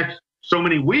 $32 in the next so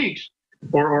many weeks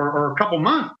or a couple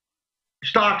months,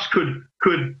 stocks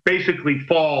could basically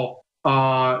fall,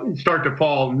 start to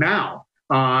fall now.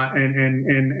 And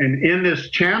in this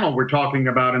channel we're talking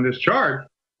about in this chart,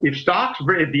 if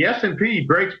the S&P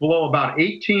breaks below about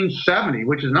 1870,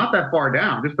 which is not that far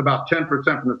down, just about 10%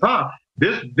 from the top,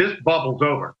 this bubble's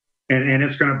over. And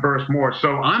it's going to burst more.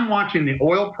 So I'm watching the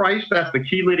oil price. That's the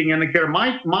key leading indicator.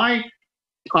 My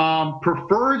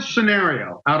preferred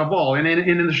scenario out of all, and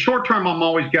in the short term, I'm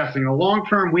always guessing. In the long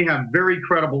term, we have very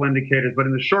credible indicators. But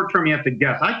in the short term, you have to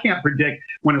guess. I can't predict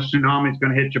when a tsunami is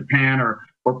going to hit Japan or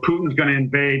Putin's going to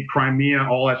invade Crimea,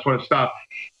 all that sort of stuff.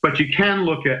 But you can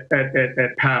look at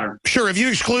patterns. Sure. If you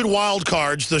exclude wild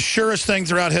cards, the surest thing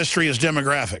throughout history is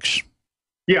demographics.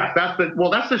 Yeah,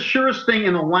 that's the surest thing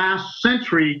in the last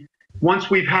century. Once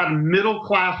we've had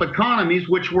middle-class economies,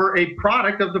 which were a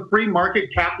product of the free market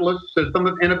capitalist system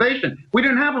of innovation. We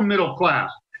didn't have a middle class,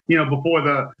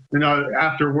 before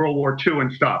after World War II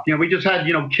and stuff. We just had,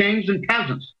 kings and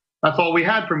peasants. That's all we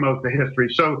had for most of history.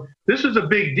 So this is a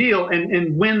big deal.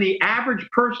 And when the average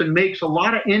person makes a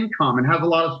lot of income and has a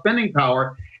lot of spending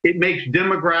power, it makes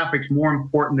demographics more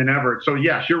important than ever. So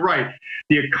yes, you're right.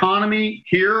 The economy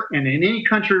here and in any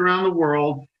country around the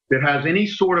world that has any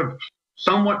sort of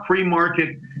somewhat free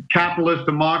market capitalist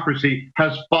democracy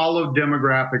has followed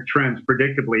demographic trends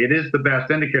predictably. It is the best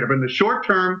indicator. But in the short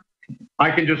term, I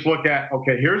can just look at,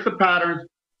 okay, here's the patterns,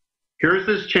 here's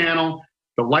this channel.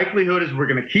 The likelihood is we're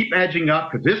going to keep edging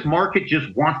up because this market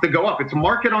just wants to go up. It's a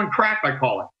market on crack, I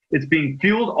call it. It's being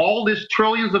fueled, all this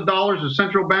trillions of dollars of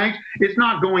central banks. It's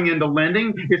not going into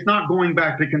lending. It's not going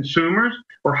back to consumers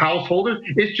or householders.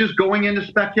 It's just going into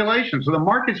speculation. So the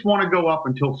markets want to go up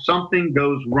until something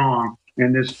goes wrong.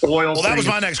 And this oil. Well, that was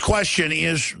my next question: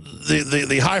 is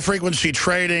the high frequency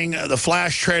trading, the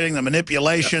flash trading, the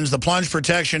manipulations, the plunge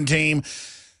protection team?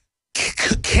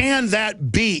 Can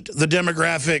that beat the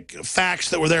demographic facts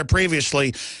that were there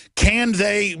previously? Can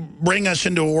they bring us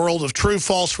into a world of true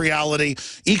false reality,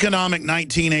 economic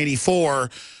 1984,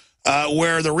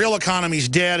 where the real economy's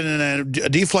dead and in a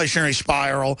deflationary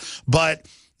spiral, but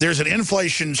there's an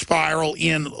inflation spiral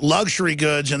in luxury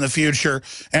goods in the future,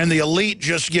 and the elite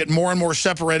just get more and more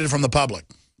separated from the public?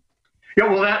 Yeah,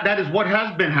 well, that is what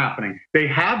has been happening. They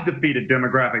have defeated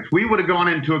demographics. We would have gone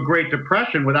into a Great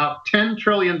Depression without $10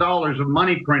 trillion of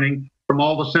money printing from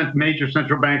all the major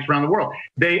central banks around the world.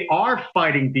 They are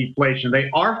fighting deflation. They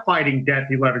are fighting debt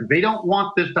deleveraging. They don't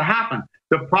want this to happen.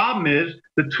 The problem is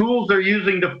the tools they're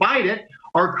using to fight it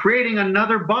are creating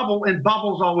another bubble, and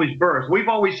bubbles always burst. We've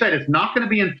always said it's not going to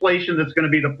be inflation that's going to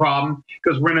be the problem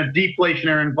because we're in a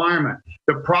deflationary environment.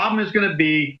 The problem is going to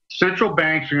be central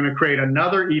banks are going to create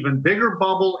another even bigger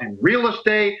bubble in real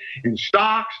estate, in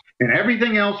stocks, and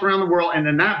everything else around the world. And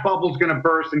then that bubble's going to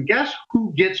burst. And guess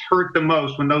who gets hurt the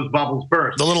most when those bubbles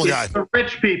burst? The little guy. It's the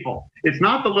rich people. It's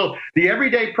not the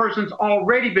everyday person's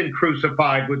already been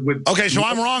crucified with. Okay, so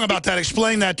I'm wrong about that.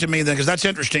 Explain that to me then, because that's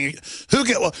interesting.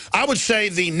 Well, I would say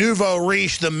the nouveau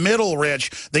riche, the middle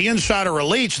rich, the insider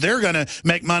elites, they're going to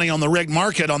make money on the rigged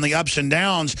market, on the ups and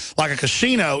downs, like a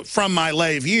casino, from my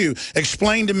lay view.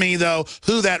 Explain to me, though,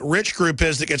 who that rich group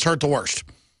is that gets hurt the worst.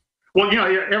 Well,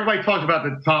 everybody talks about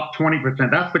the top 20%.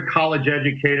 That's the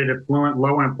college-educated, affluent,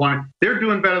 low unemployment. They're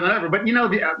doing better than ever. But,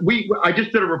 I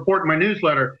just did a report in my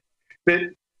newsletter that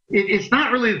it's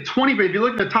not really the 20, but if you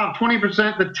look at the top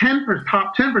 20%, the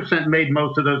top 10% made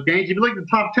most of those gains. If you look at the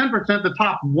top 10%, the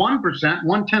top 1%,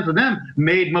 1/10 of them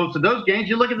made most of those gains.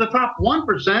 You look at the top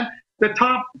 1%, the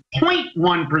top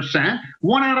 0.1%,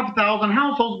 1 out of 1,000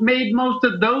 households made most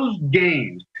of those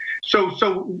gains.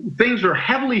 So things are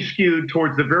heavily skewed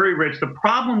towards the very rich. The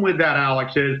problem with that,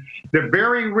 Alex, is the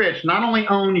very rich not only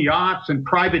own yachts and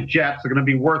private jets that are going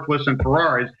to be worthless and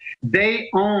Ferraris, they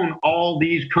own all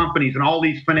these companies and all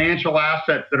these financial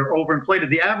assets that are overinflated.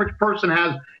 The average person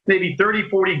has maybe 30,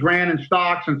 40 grand in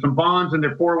stocks and some bonds in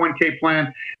their 401k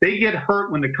plan. They get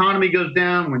hurt when the economy goes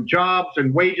down, when jobs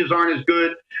and wages aren't as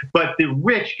good, but the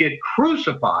rich get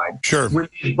crucified when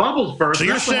these bubbles burst. So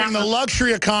you're saying the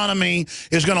luxury economy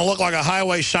is going to look like a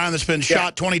highway sign that's been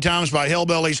shot 20 times by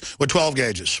hillbillies with 12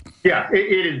 gauges. Yeah, it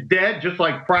is dead, just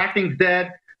like fracking's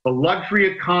dead. The luxury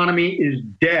economy is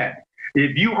dead.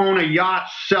 If you own a yacht,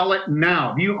 sell it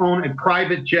now. If you own a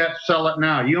private jet, sell it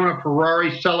now. You own a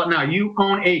Ferrari, sell it now. You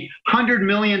own a $100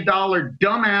 million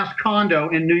dumbass condo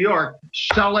in New York,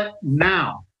 sell it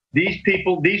now. These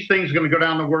things are going to go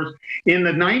down the worst. In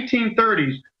the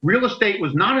 1930s, real estate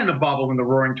was not in a bubble in the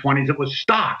roaring 20s. It was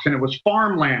stocks, and it was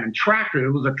farmland and tractors.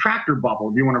 It was a tractor bubble,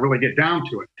 if you want to really get down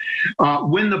to it.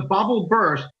 When the bubble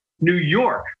burst, New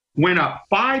York went up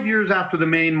 5 years after the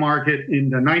main market in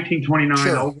the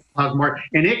 1929 market,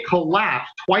 and it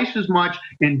collapsed twice as much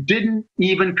and didn't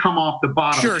even come off the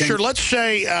bottom. Sure. Let's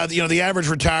say the average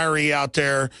retiree out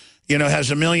there has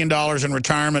 $1 million in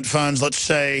retirement funds. Let's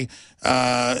say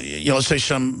let's say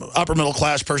some upper middle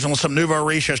class person, some nouveau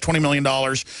riche has $20 million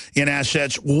in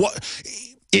assets. What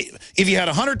if you had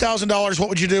 $100,000? What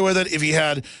would you do with it? If you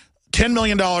had $10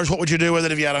 million, what would you do with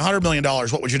it? If you had $100 million,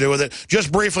 what would you do with it?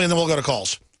 Just briefly, and then we'll go to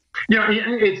calls.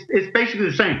 It's basically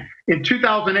the same. In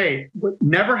 2008, what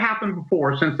never happened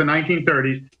before since the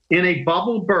 1930s, in a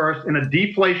bubble burst, in a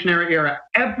deflationary era,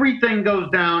 everything goes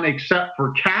down except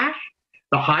for cash,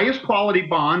 the highest quality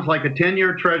bonds, like a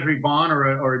 10-year Treasury bond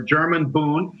or a German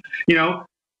Bund.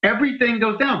 Everything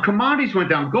goes down. Commodities went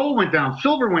down, gold went down,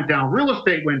 silver went down, real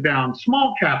estate went down,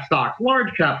 small cap stocks,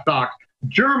 large cap stocks,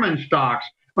 German stocks,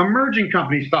 emerging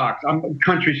company stocks,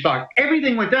 country stocks,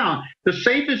 everything went down. The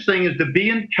safest thing is to be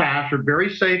in cash or very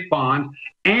safe bonds,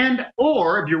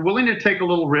 or if you're willing to take a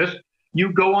little risk,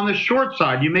 you go on the short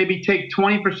side. You maybe take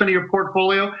 20% of your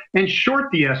portfolio and short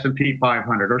the S&P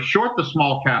 500 or short the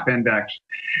small cap index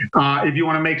if you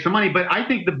want to make some money. But I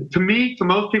think, to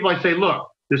most people, I say, look,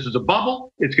 this is a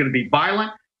bubble. It's going to be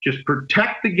violent. Just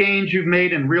protect the gains you've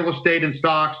made in real estate and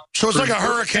stocks. So it's like a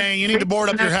hurricane. You need to board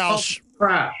up your house.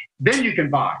 Crash. Then you can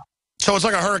buy. So it's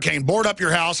like a hurricane. Board up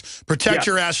your house, protect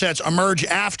your assets, emerge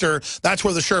after. That's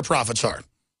where the sure profits are.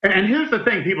 And here's the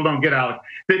thing people don't get, Alex.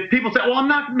 That people say, well, I'm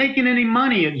not making any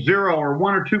money at 0 or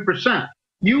 1 or 2%.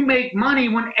 You make money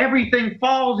when everything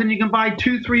falls and you can buy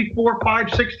 2, 3, 4,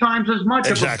 5, 6 times as much.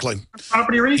 Exactly.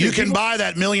 Property reason. You can buy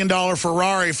that $1 million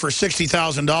Ferrari for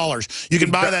 $60,000. You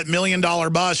can buy that $1 million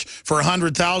bus for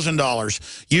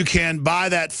 $100,000. You can buy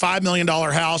that $5 million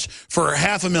house for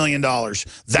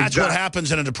 $500,000. That's what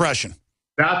happens in a depression.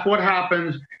 That's what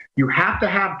happens. You have to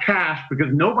have cash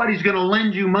because nobody's going to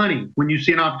lend you money when you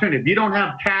see an opportunity. If you don't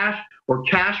have cash or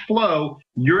cash flow,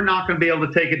 you're not going to be able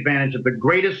to take advantage of the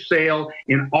greatest sale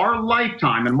in our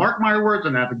lifetime. And mark my words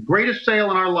on that, the greatest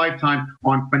sale in our lifetime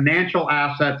on financial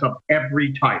assets of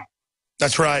every type.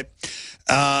 That's right.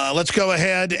 Let's go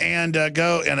ahead and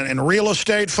go. And in real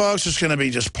estate, folks, it's going to be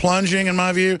just plunging, in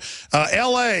my view.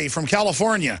 L.A. from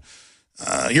California.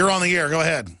 You're on the air. Go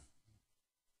ahead.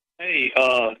 Hey,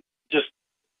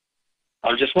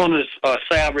 I just wanted to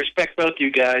say I respect both you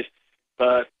guys,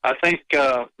 but I think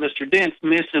Mr. Dent's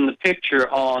missing the picture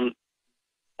on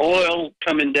oil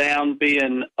coming down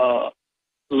being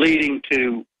leading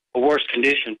to a worse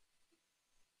condition.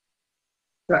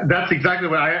 That's exactly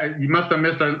what you must have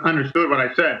misunderstood what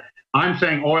I said. I'm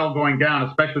saying oil going down,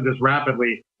 especially this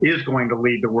rapidly, is going to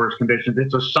lead to worse conditions.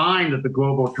 It's a sign that the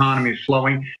global economy is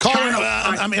slowing. Caller,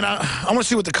 I want to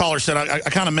see what the caller said. I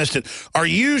kind of missed it. Are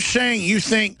you saying you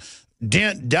think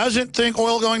Dent doesn't think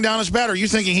oil going down is bad, or are you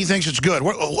thinking he thinks it's good?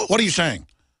 What are you saying?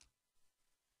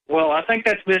 Well, I think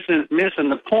that's missing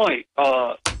the point.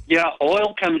 Yeah,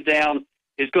 oil coming down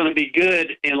is going to be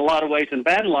good in a lot of ways and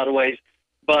bad in a lot of ways,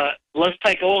 but let's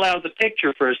take oil out of the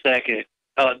picture for a second.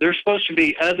 There's supposed to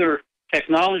be other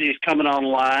technologies coming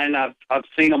online. I've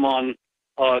seen them on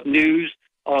news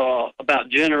about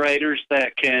generators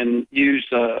that can use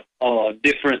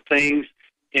different things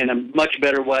in a much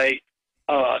better way.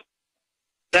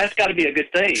 That's got to be a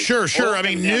good thing. Sure. I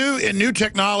mean, new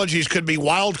technologies could be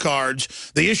wild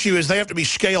cards. The issue is they have to be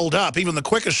scaled up. Even the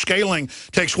quickest scaling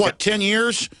takes, 10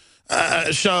 years?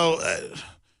 No,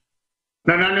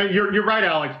 you're right,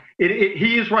 Alex.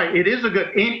 He is right. It is a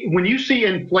good, when you see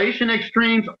inflation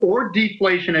extremes or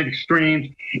deflation extremes,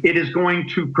 it is going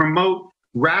to promote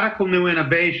radical new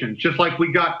innovations, just like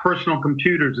we got personal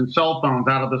computers and cell phones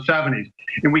out of the 70s,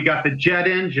 and we got the jet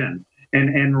engine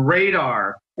and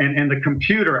radar and the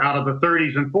computer out of the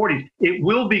 30s and 40s. It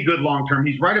will be good long term.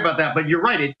 He's right about that. But you're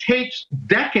right. It takes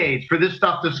decades for this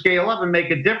stuff to scale up and make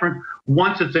a difference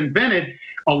once it's invented.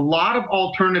 A lot of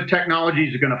alternative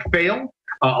technologies are going to fail.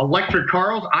 Electric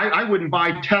cars, I wouldn't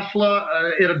buy Tesla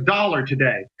at $1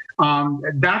 today.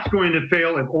 That's going to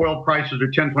fail if oil prices are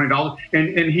 $10, $20.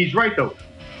 And he's right, though.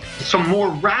 Some more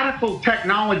radical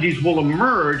technologies will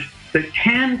emerge that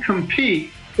can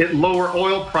compete at lower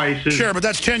oil prices. Sure, but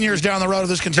that's 10 years down the road if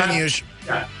this continues.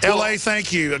 L.A.,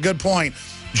 thank you. A good point.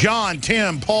 John,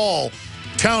 Tim, Paul,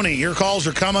 Tony, your calls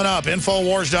are coming up.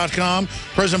 Infowars.com,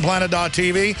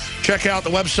 prisonplanet.tv. Check out the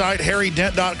website,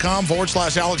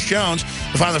 harrydent.com/Alex Jones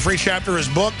to find the free chapter of his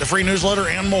book, the free newsletter,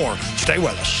 and more. Stay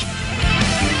with us.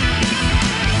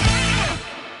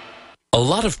 A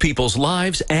lot of people's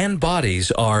lives and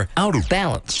bodies are out of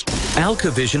balance.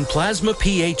 AlkaVision Plasma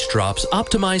pH drops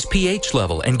optimize pH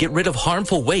level and get rid of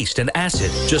harmful waste and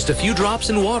acid. Just a few drops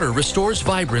in water restores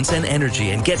vibrance and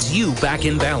energy and gets you back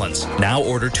in balance. Now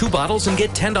order 2 bottles and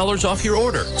get $10 off your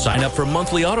order. Sign up for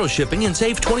monthly auto shipping and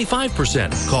save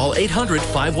 25%. Call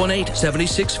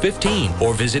 800-518-7615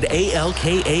 or visit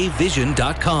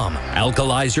alkavision.com.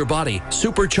 Alkalize your body.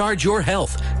 Supercharge your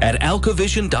health at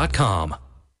alkavision.com.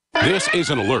 This is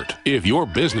an alert. If your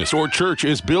business or church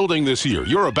is building this year,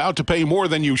 you're about to pay more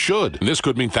than you should. This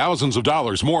could mean thousands of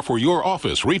dollars more for your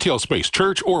office, retail space,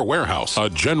 church, or warehouse. A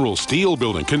General Steel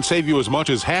building can save you as much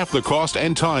as half the cost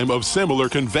and time of similar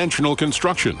conventional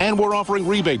construction. And we're offering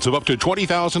rebates of up to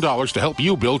 $20,000 to help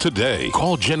you build today.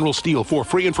 Call General Steel for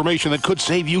free information that could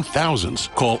save you thousands.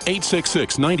 Call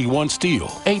 866-91-STEEL.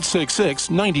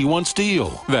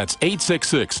 866-91-STEEL. That's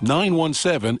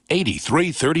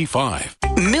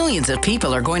 866-917-8335. Millions of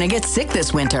people are going to get sick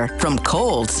this winter from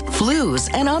colds, flus,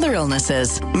 and other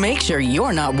illnesses. Make sure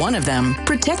you're not one of them.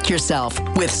 Protect yourself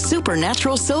with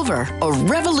Supernatural Silver, a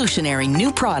revolutionary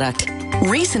new product.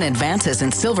 Recent advances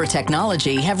in silver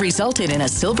technology have resulted in a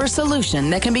silver solution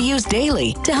that can be used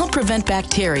daily to help prevent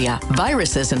bacteria,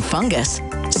 viruses, and fungus.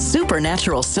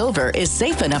 Supernatural Silver is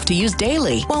safe enough to use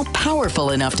daily while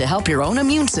powerful enough to help your own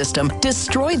immune system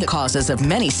destroy the causes of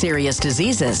many serious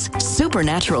diseases.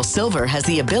 Supernatural Silver has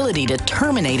the ability to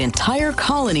terminate entire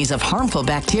colonies of harmful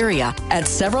bacteria at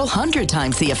several hundred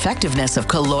times the effectiveness of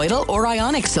colloidal or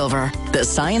ionic silver. The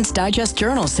Science Digest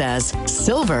Journal says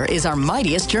silver is our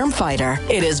mightiest germ fighter.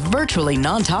 It is virtually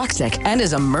non-toxic and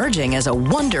is emerging as a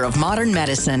wonder of modern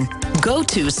medicine. Go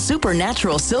to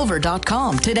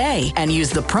supernaturalsilver.com today and use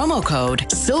the promo code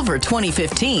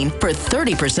SILVER2015 for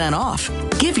 30% off.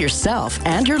 Give yourself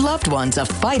and your loved ones a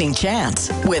fighting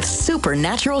chance with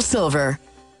Supernatural Silver.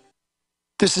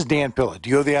 This is Dan Pilla. Do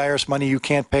you owe the IRS money you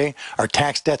can't pay? Are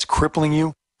tax debts crippling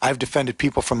you? I've defended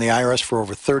people from the IRS for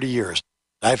over 30 years.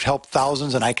 I've helped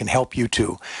thousands, and I can help you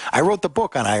too. I wrote the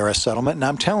book on IRS settlement, and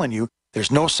I'm telling you,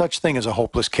 there's no such thing as a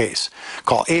hopeless case.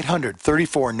 Call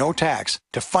 800-34-NO-TAX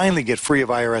to finally get free of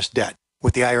IRS debt.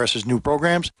 With the IRS's new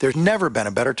programs, there's never been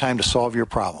a better time to solve your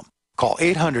problem. Call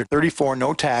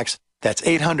 800-34-NO-TAX. That's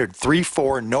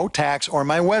 800-34-NO-TAX, or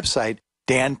my website,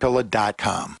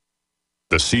 danpilla.com.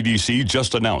 The CDC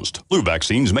just announced flu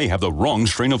vaccines may have the wrong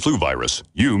strain of flu virus.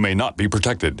 You may not be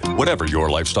protected. Whatever your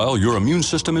lifestyle, your immune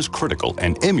system is critical,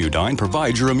 and Immudyne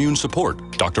provides your immune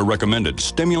support. Doctor recommended,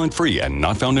 stimulant-free, and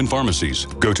not found in pharmacies.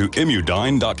 Go to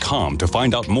Immudyne.com to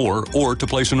find out more or to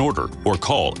place an order, or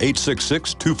call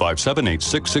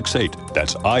 866-257-8668.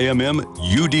 That's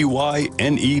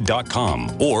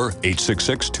IMMUDYNE.com or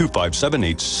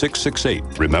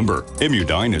 866-257-8668. Remember,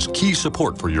 Immudyne is key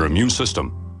support for your immune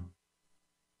system.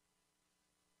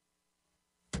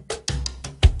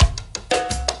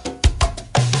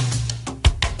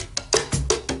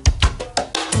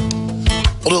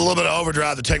 We'll do a little bit of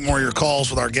overdrive to take more of your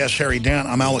calls with our guest, Harry Dent.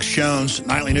 I'm Alex Jones.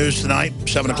 Nightly news tonight,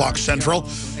 7 o'clock Central.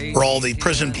 For all the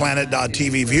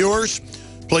prisonplanet.tv viewers,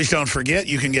 please don't forget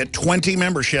you can get 20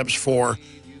 memberships for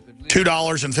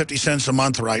 $2.50 a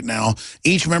month right now.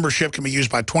 Each membership can be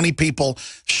used by 20 people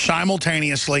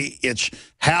simultaneously. It's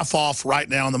half off right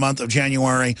now in the month of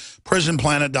January.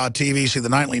 Prisonplanet.tv. See the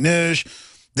nightly news,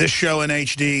 this show in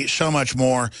HD, so much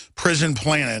more.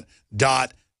 Prisonplanet.tv.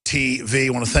 I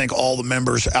want to thank all the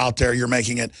members out there. You're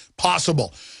making it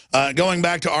possible. Going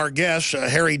back to our guest,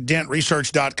 Harry Dent,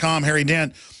 research.com. Harry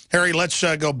Dent. Harry, let's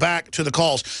go back to the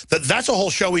calls. That's a whole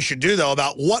show we should do, though,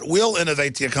 about what will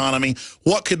innovate the economy,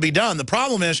 what could be done. The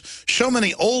problem is so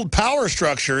many old power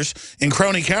structures in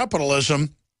crony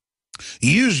capitalism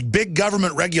use big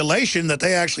government regulation that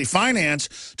they actually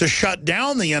finance to shut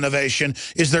down the innovation.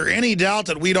 Is there any doubt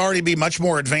that we'd already be much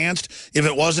more advanced if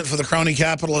it wasn't for the crony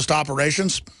capitalist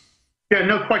operations? Yeah,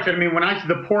 no question. I mean, when I say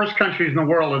the poorest countries in the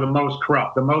world are the most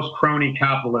corrupt, the most crony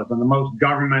capitalism, the most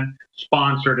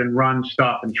government-sponsored and run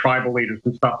stuff and tribal leaders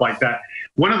and stuff like that.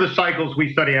 One of the cycles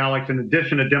we study, Alex, in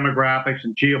addition to demographics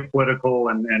and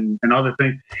geopolitical and other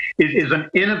things, is an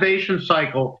innovation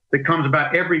cycle that comes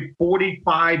about every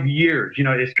 45 years. You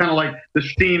know, it's kind of like the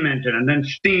steam engine and then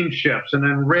steamships and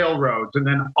then railroads and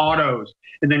then autos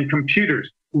and then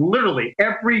computers. Literally,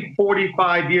 every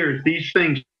 45 years, these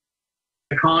things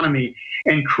economy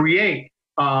and create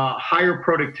higher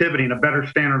productivity and a better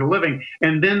standard of living.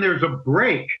 And then there's a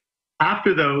break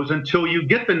after those until you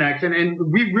get the next. And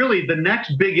we really, the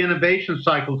next big innovation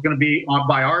cycle is going to be,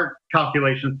 by our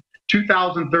calculations,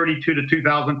 2032 to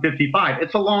 2055.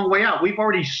 It's a long way out. We've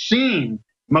already seen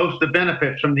most of the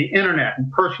benefits from the internet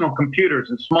and personal computers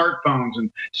and smartphones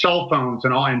and cell phones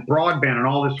and all, and broadband and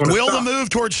all this sort of stuff. Will the move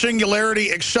towards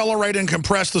singularity accelerate and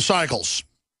compress the cycles?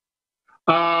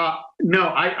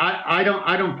 No,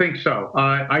 I don't think so.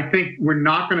 I think we're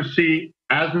not going to see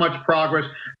as much progress.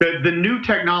 The new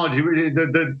technology,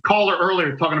 the caller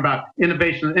earlier talking about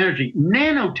innovation and energy,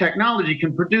 nanotechnology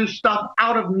can produce stuff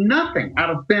out of nothing, out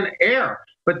of thin air,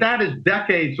 but that is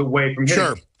decades away from here.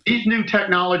 Sure. These new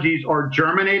technologies are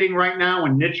germinating right now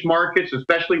in niche markets,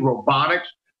 especially robotics,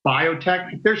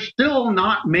 biotech. They're still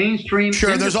not mainstream.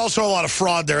 Sure, there's also a lot of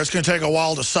fraud there. It's going to take a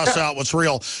while to suss out what's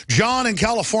real. John in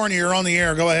California, you're on the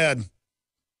air. Go ahead.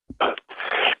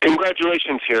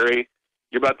 Congratulations, Harry.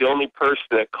 You're about the only person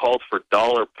that called for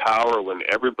dollar power when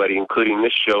everybody, including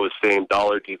this show, is saying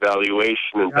dollar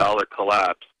devaluation and dollar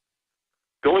collapse.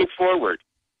 Going forward,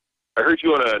 I heard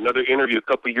you on another interview a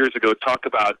couple of years ago talk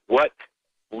about what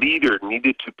leader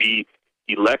needed to be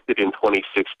elected in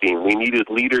 2016. We needed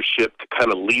leadership to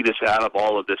kind of lead us out of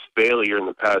all of this failure in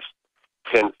the past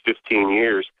 10, 15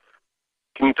 years.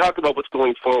 Can you talk about what's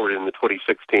going forward in the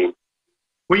 2016?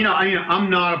 Well, you know, I'm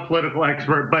not a political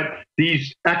expert, but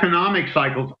these economic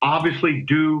cycles obviously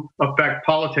do affect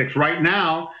politics. Right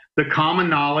now, the common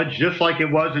knowledge, just like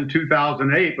it was in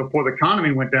 2008 before the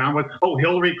economy went down, was, oh,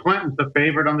 Hillary Clinton's the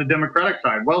favorite on the Democratic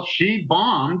side. Well, she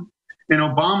bombed, and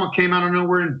Obama came out of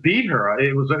nowhere and beat her.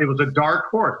 It was a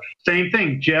dark horse. Same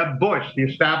thing, Jeb Bush, the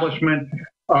establishment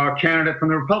candidate from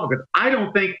the Republicans. I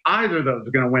don't think either of those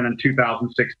are going to win in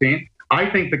 2016. I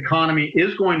think the economy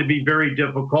is going to be very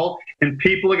difficult, and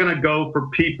people are going to go for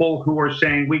people who are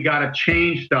saying we got to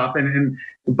change stuff,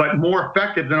 but more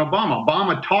effective than Obama.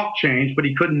 Obama talked change, but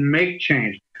he couldn't make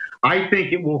change. I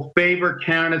think it will favor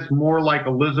candidates more like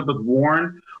Elizabeth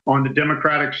Warren on the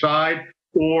Democratic side,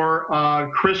 or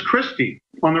Chris Christie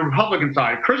on the Republican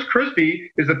side. Chris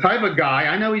Christie is the type of guy,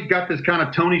 I know he's got this kind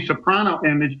of Tony Soprano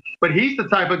image, but he's the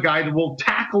type of guy that will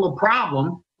tackle a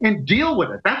problem and deal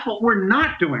with it. That's what we're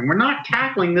not doing. We're not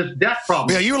tackling this debt problem.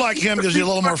 Yeah, you like him because he's a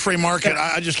little more free market.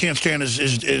 I just can't stand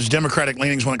his Democratic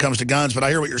leanings when it comes to guns, but I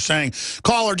hear what you're saying.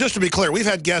 Caller, just to be clear, we've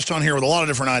had guests on here with a lot of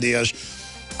different ideas.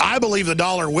 I believe the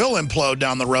dollar will implode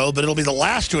down the road, but it'll be the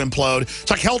last to implode. It's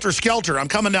like helter-skelter. I'm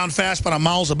coming down fast, but I'm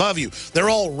miles above you. They're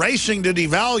all racing to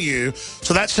devalue,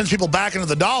 so that sends people back into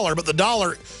the dollar, but the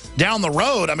dollar down the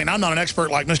road, I mean, I'm not an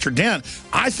expert like Mr. Dent.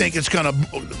 I think it's going to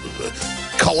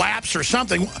collapse or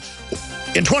something.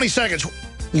 In 20 seconds,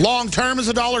 long-term, is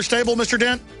the dollar stable, Mr.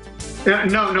 Dent?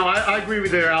 No, I agree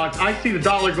with you there, Alex. I see the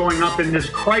dollar going up in this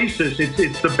crisis.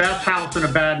 It's the best house in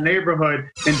a bad neighborhood,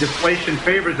 and deflation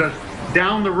favors us.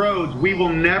 Down the roads, we will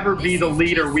never be the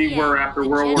leader we were after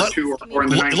World War II or in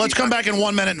the 1990s. Let's come back in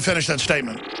 1 minute and finish that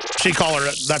statement. See, caller,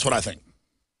 that's what I think.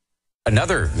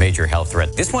 Another major health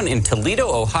threat, this one in Toledo,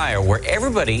 Ohio, where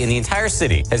everybody in the entire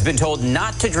city has been told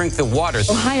not to drink the water.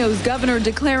 Ohio's governor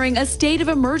declaring a state of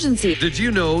emergency. Did you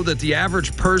know that the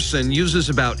average person uses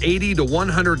about 80 to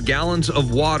 100 gallons of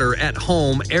water at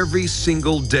home every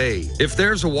single day? If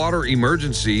there's a water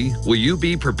emergency, will you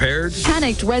be prepared?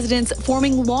 Panicked residents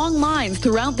forming long lines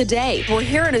throughout the day. We're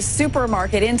here at a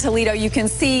supermarket in Toledo. You can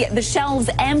see the shelves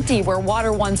empty where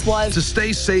water once was. To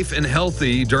stay safe and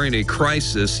healthy during a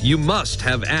crisis, you must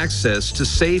have access to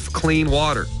safe, clean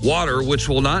water. Water which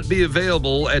will not be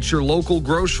available at your local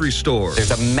grocery store.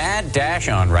 There's a mad dash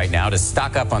on right now to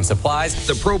stock up on supplies.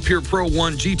 The ProPure Pro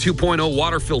 1 G2.0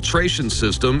 water filtration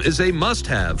system is a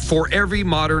must-have for every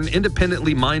modern,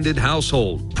 independently minded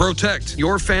household. Protect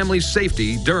your family's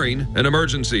safety during an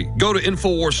emergency. Go to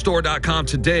InfoWarsStore.com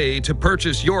today to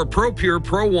purchase your ProPure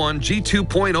Pro 1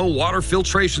 G2.0 water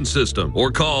filtration system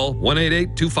or call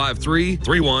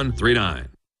 1-888-253-3139.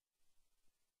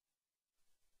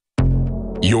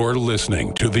 You're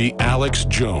listening to The Alex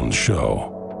Jones Show.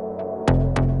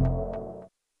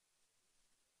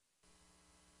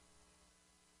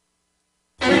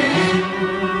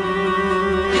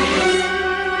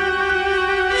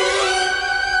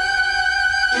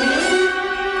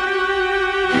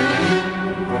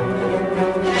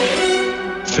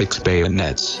 Fix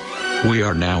bayonets. We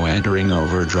are now entering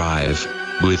overdrive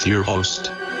with your host,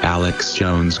 Alex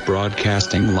Jones,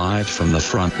 broadcasting live from the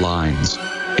front lines.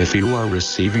 If you are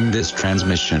receiving this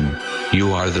transmission,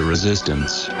 you are the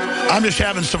resistance. I'm just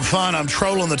having some fun. I'm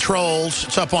trolling the trolls.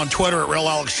 It's up on Twitter at Real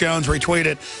Alex Jones.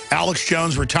 Retweeted. Alex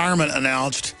Jones retirement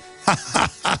announced.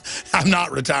 I'm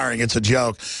not retiring. It's a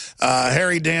joke.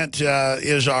 Harry Dent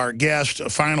is our guest. A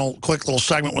final quick little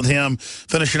segment with him,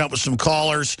 finishing up with some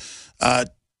callers.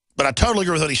 But I totally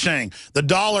agree with what he's saying. The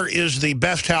dollar is the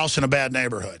best house in a bad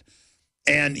neighborhood.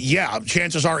 And, yeah,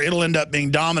 chances are it'll end up being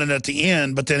dominant at the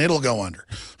end, but then it'll go under.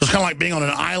 It's kind of like being on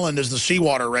an island as the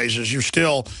seawater raises. You're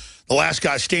still the last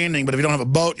guy standing, but if you don't have a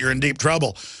boat, you're in deep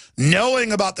trouble.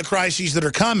 Knowing about the crises that are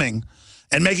coming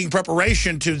and making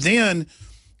preparation to then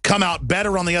come out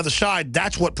better on the other side,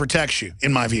 that's what protects you,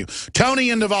 in my view.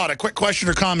 Tony in Nevada, quick question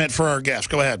or comment for our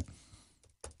guest. Go ahead.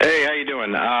 Hey, how you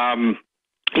doing? I'm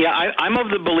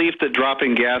of the belief that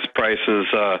dropping gas prices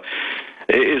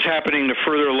is happening to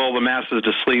further lull the masses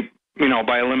to sleep,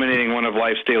 by eliminating one of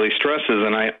life's daily stresses.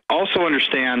 And I also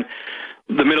understand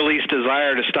the Middle East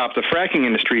desire to stop the fracking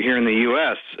industry here in the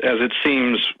U.S., as it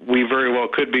seems we very well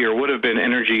could be or would have been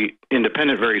energy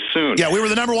independent very soon. Yeah, we were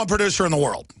the #1 producer in the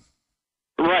world.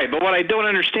 Right, but what I don't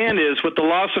understand is with the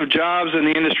loss of jobs and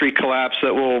the industry collapse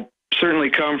that will certainly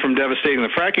come from devastating the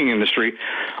fracking industry,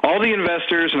 all the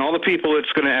investors and all the people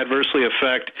it's going to adversely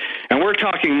affect, and we're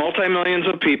talking multi-millions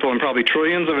of people and probably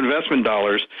trillions of investment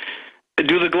dollars.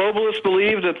 Do the globalists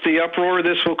believe that the uproar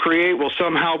this will create will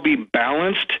somehow be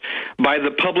balanced by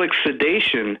the public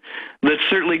sedation that's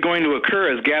certainly going to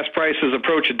occur as gas prices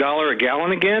approach $1 a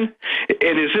gallon again?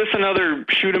 And is this another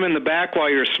shoot them in the back while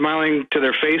you're smiling to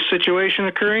their face situation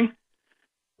occurring?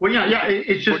 Well, yeah,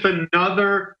 it's just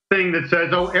another thing that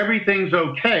says, oh, everything's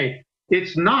okay.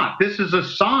 It's not. This is a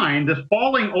sign. This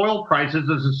falling oil prices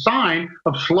is a sign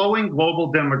of slowing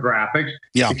global demographics,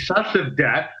 excessive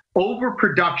debt,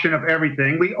 overproduction of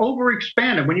everything. We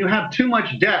overexpanded. When you have too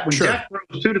much debt, when debt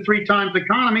grows 2 to 3 times the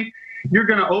economy, you're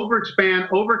going to overexpand,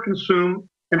 overconsume,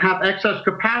 and have excess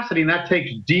capacity, and that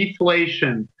takes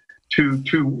deflation to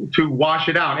wash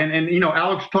it out. And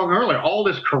Alex was talking earlier, all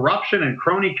this corruption and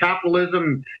crony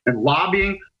capitalism and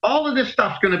lobbying, all of this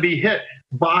stuff's going to be hit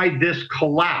by this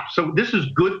collapse. So this is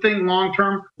good thing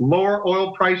long-term. Lower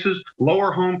oil prices,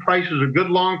 lower home prices are good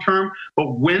long-term.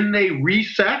 But when they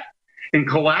reset and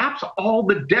collapse, all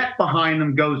the debt behind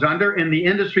them goes under and the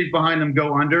industries behind them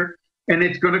go under, and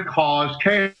it's going to cause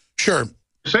chaos. Sure. What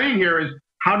I'm saying here is,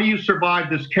 how do you survive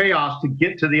this chaos to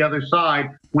get to the other side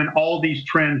when all these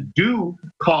trends do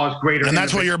cause greater... And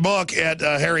that's what your book at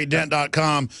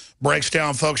harrydent.com breaks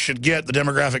down. Folks should get the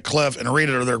demographic cliff and read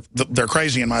it, or they're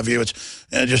crazy in my view. It's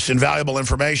just invaluable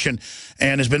information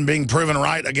and has been being proven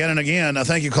right again and again.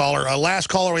 Thank you, caller. Last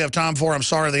caller we have time for. I'm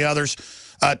sorry the others.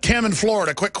 Tim in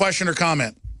Florida, quick question or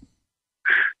comment.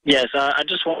 Yes, I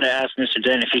just wanted to ask Mr.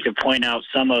 Dent if he could point out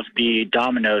some of the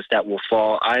dominoes that will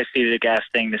fall. I see the gas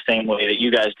thing the same way that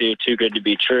you guys do, too good to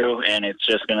be true, and it's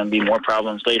just going to be more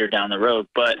problems later down the road.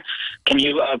 But can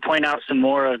you point out some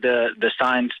more of the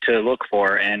signs to look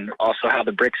for, and also how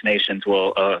the BRICS nations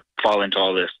will fall into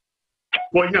all this?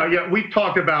 Well, we've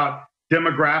talked about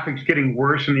demographics getting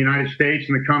worse in the United States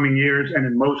in the coming years and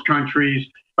in most countries,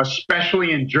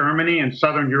 especially in Germany and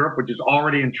Southern Europe, which is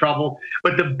already in trouble.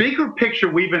 But the bigger picture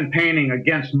we've been painting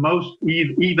against most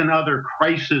even other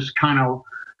crisis kind of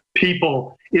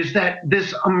people is that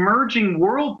this emerging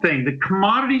world thing, the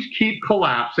commodities keep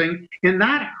collapsing, and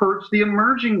that hurts the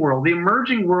emerging world. The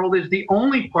emerging world is the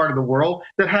only part of the world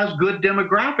that has good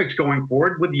demographics going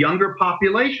forward with younger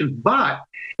populations. But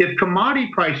if commodity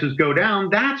prices go down,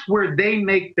 that's where they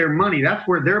make their money. That's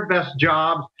where their best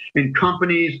jobs and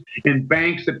companies and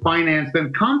banks that finance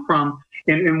them come from.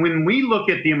 And when we look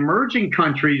at the emerging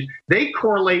countries, they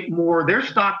correlate more, their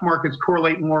stock markets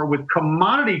correlate more with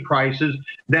commodity prices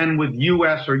than with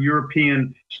U.S. or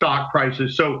European stock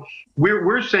prices. So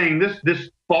we're saying this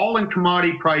fall in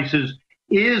commodity prices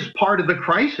is part of the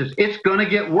crisis. It's going to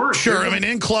get worse. Sure. I mean,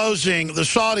 in closing, the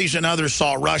Saudis and others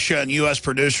saw Russia and U.S.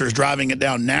 producers driving it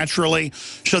down naturally.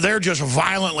 So they're just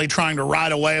violently trying to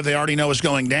ride a wave they already know is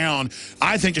going down,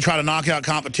 I think, to try to knock out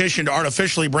competition, to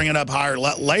artificially bring it up higher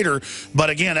later. But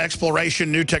again, exploration,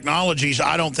 new technologies,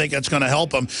 I don't think that's going to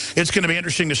help them. It's going to be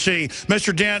interesting to see.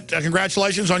 Mr. Dent,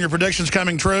 congratulations on your predictions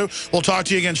coming true. We'll talk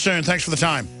to you again soon. Thanks for the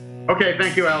time. Okay.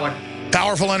 Thank you, Alex.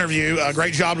 Powerful interview.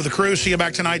 Great job to the crew. See you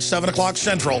back tonight, 7 o'clock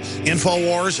Central.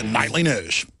 InfoWars and Nightly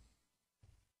News.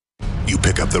 You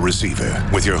pick up the receiver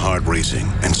with your heart racing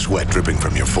and sweat dripping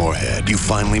from your forehead. You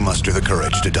finally muster the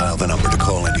courage to dial the number to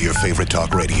call into your favorite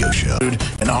talk radio show.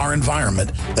 In our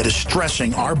environment that is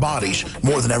stressing our bodies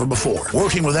more than ever before.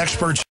 Working with experts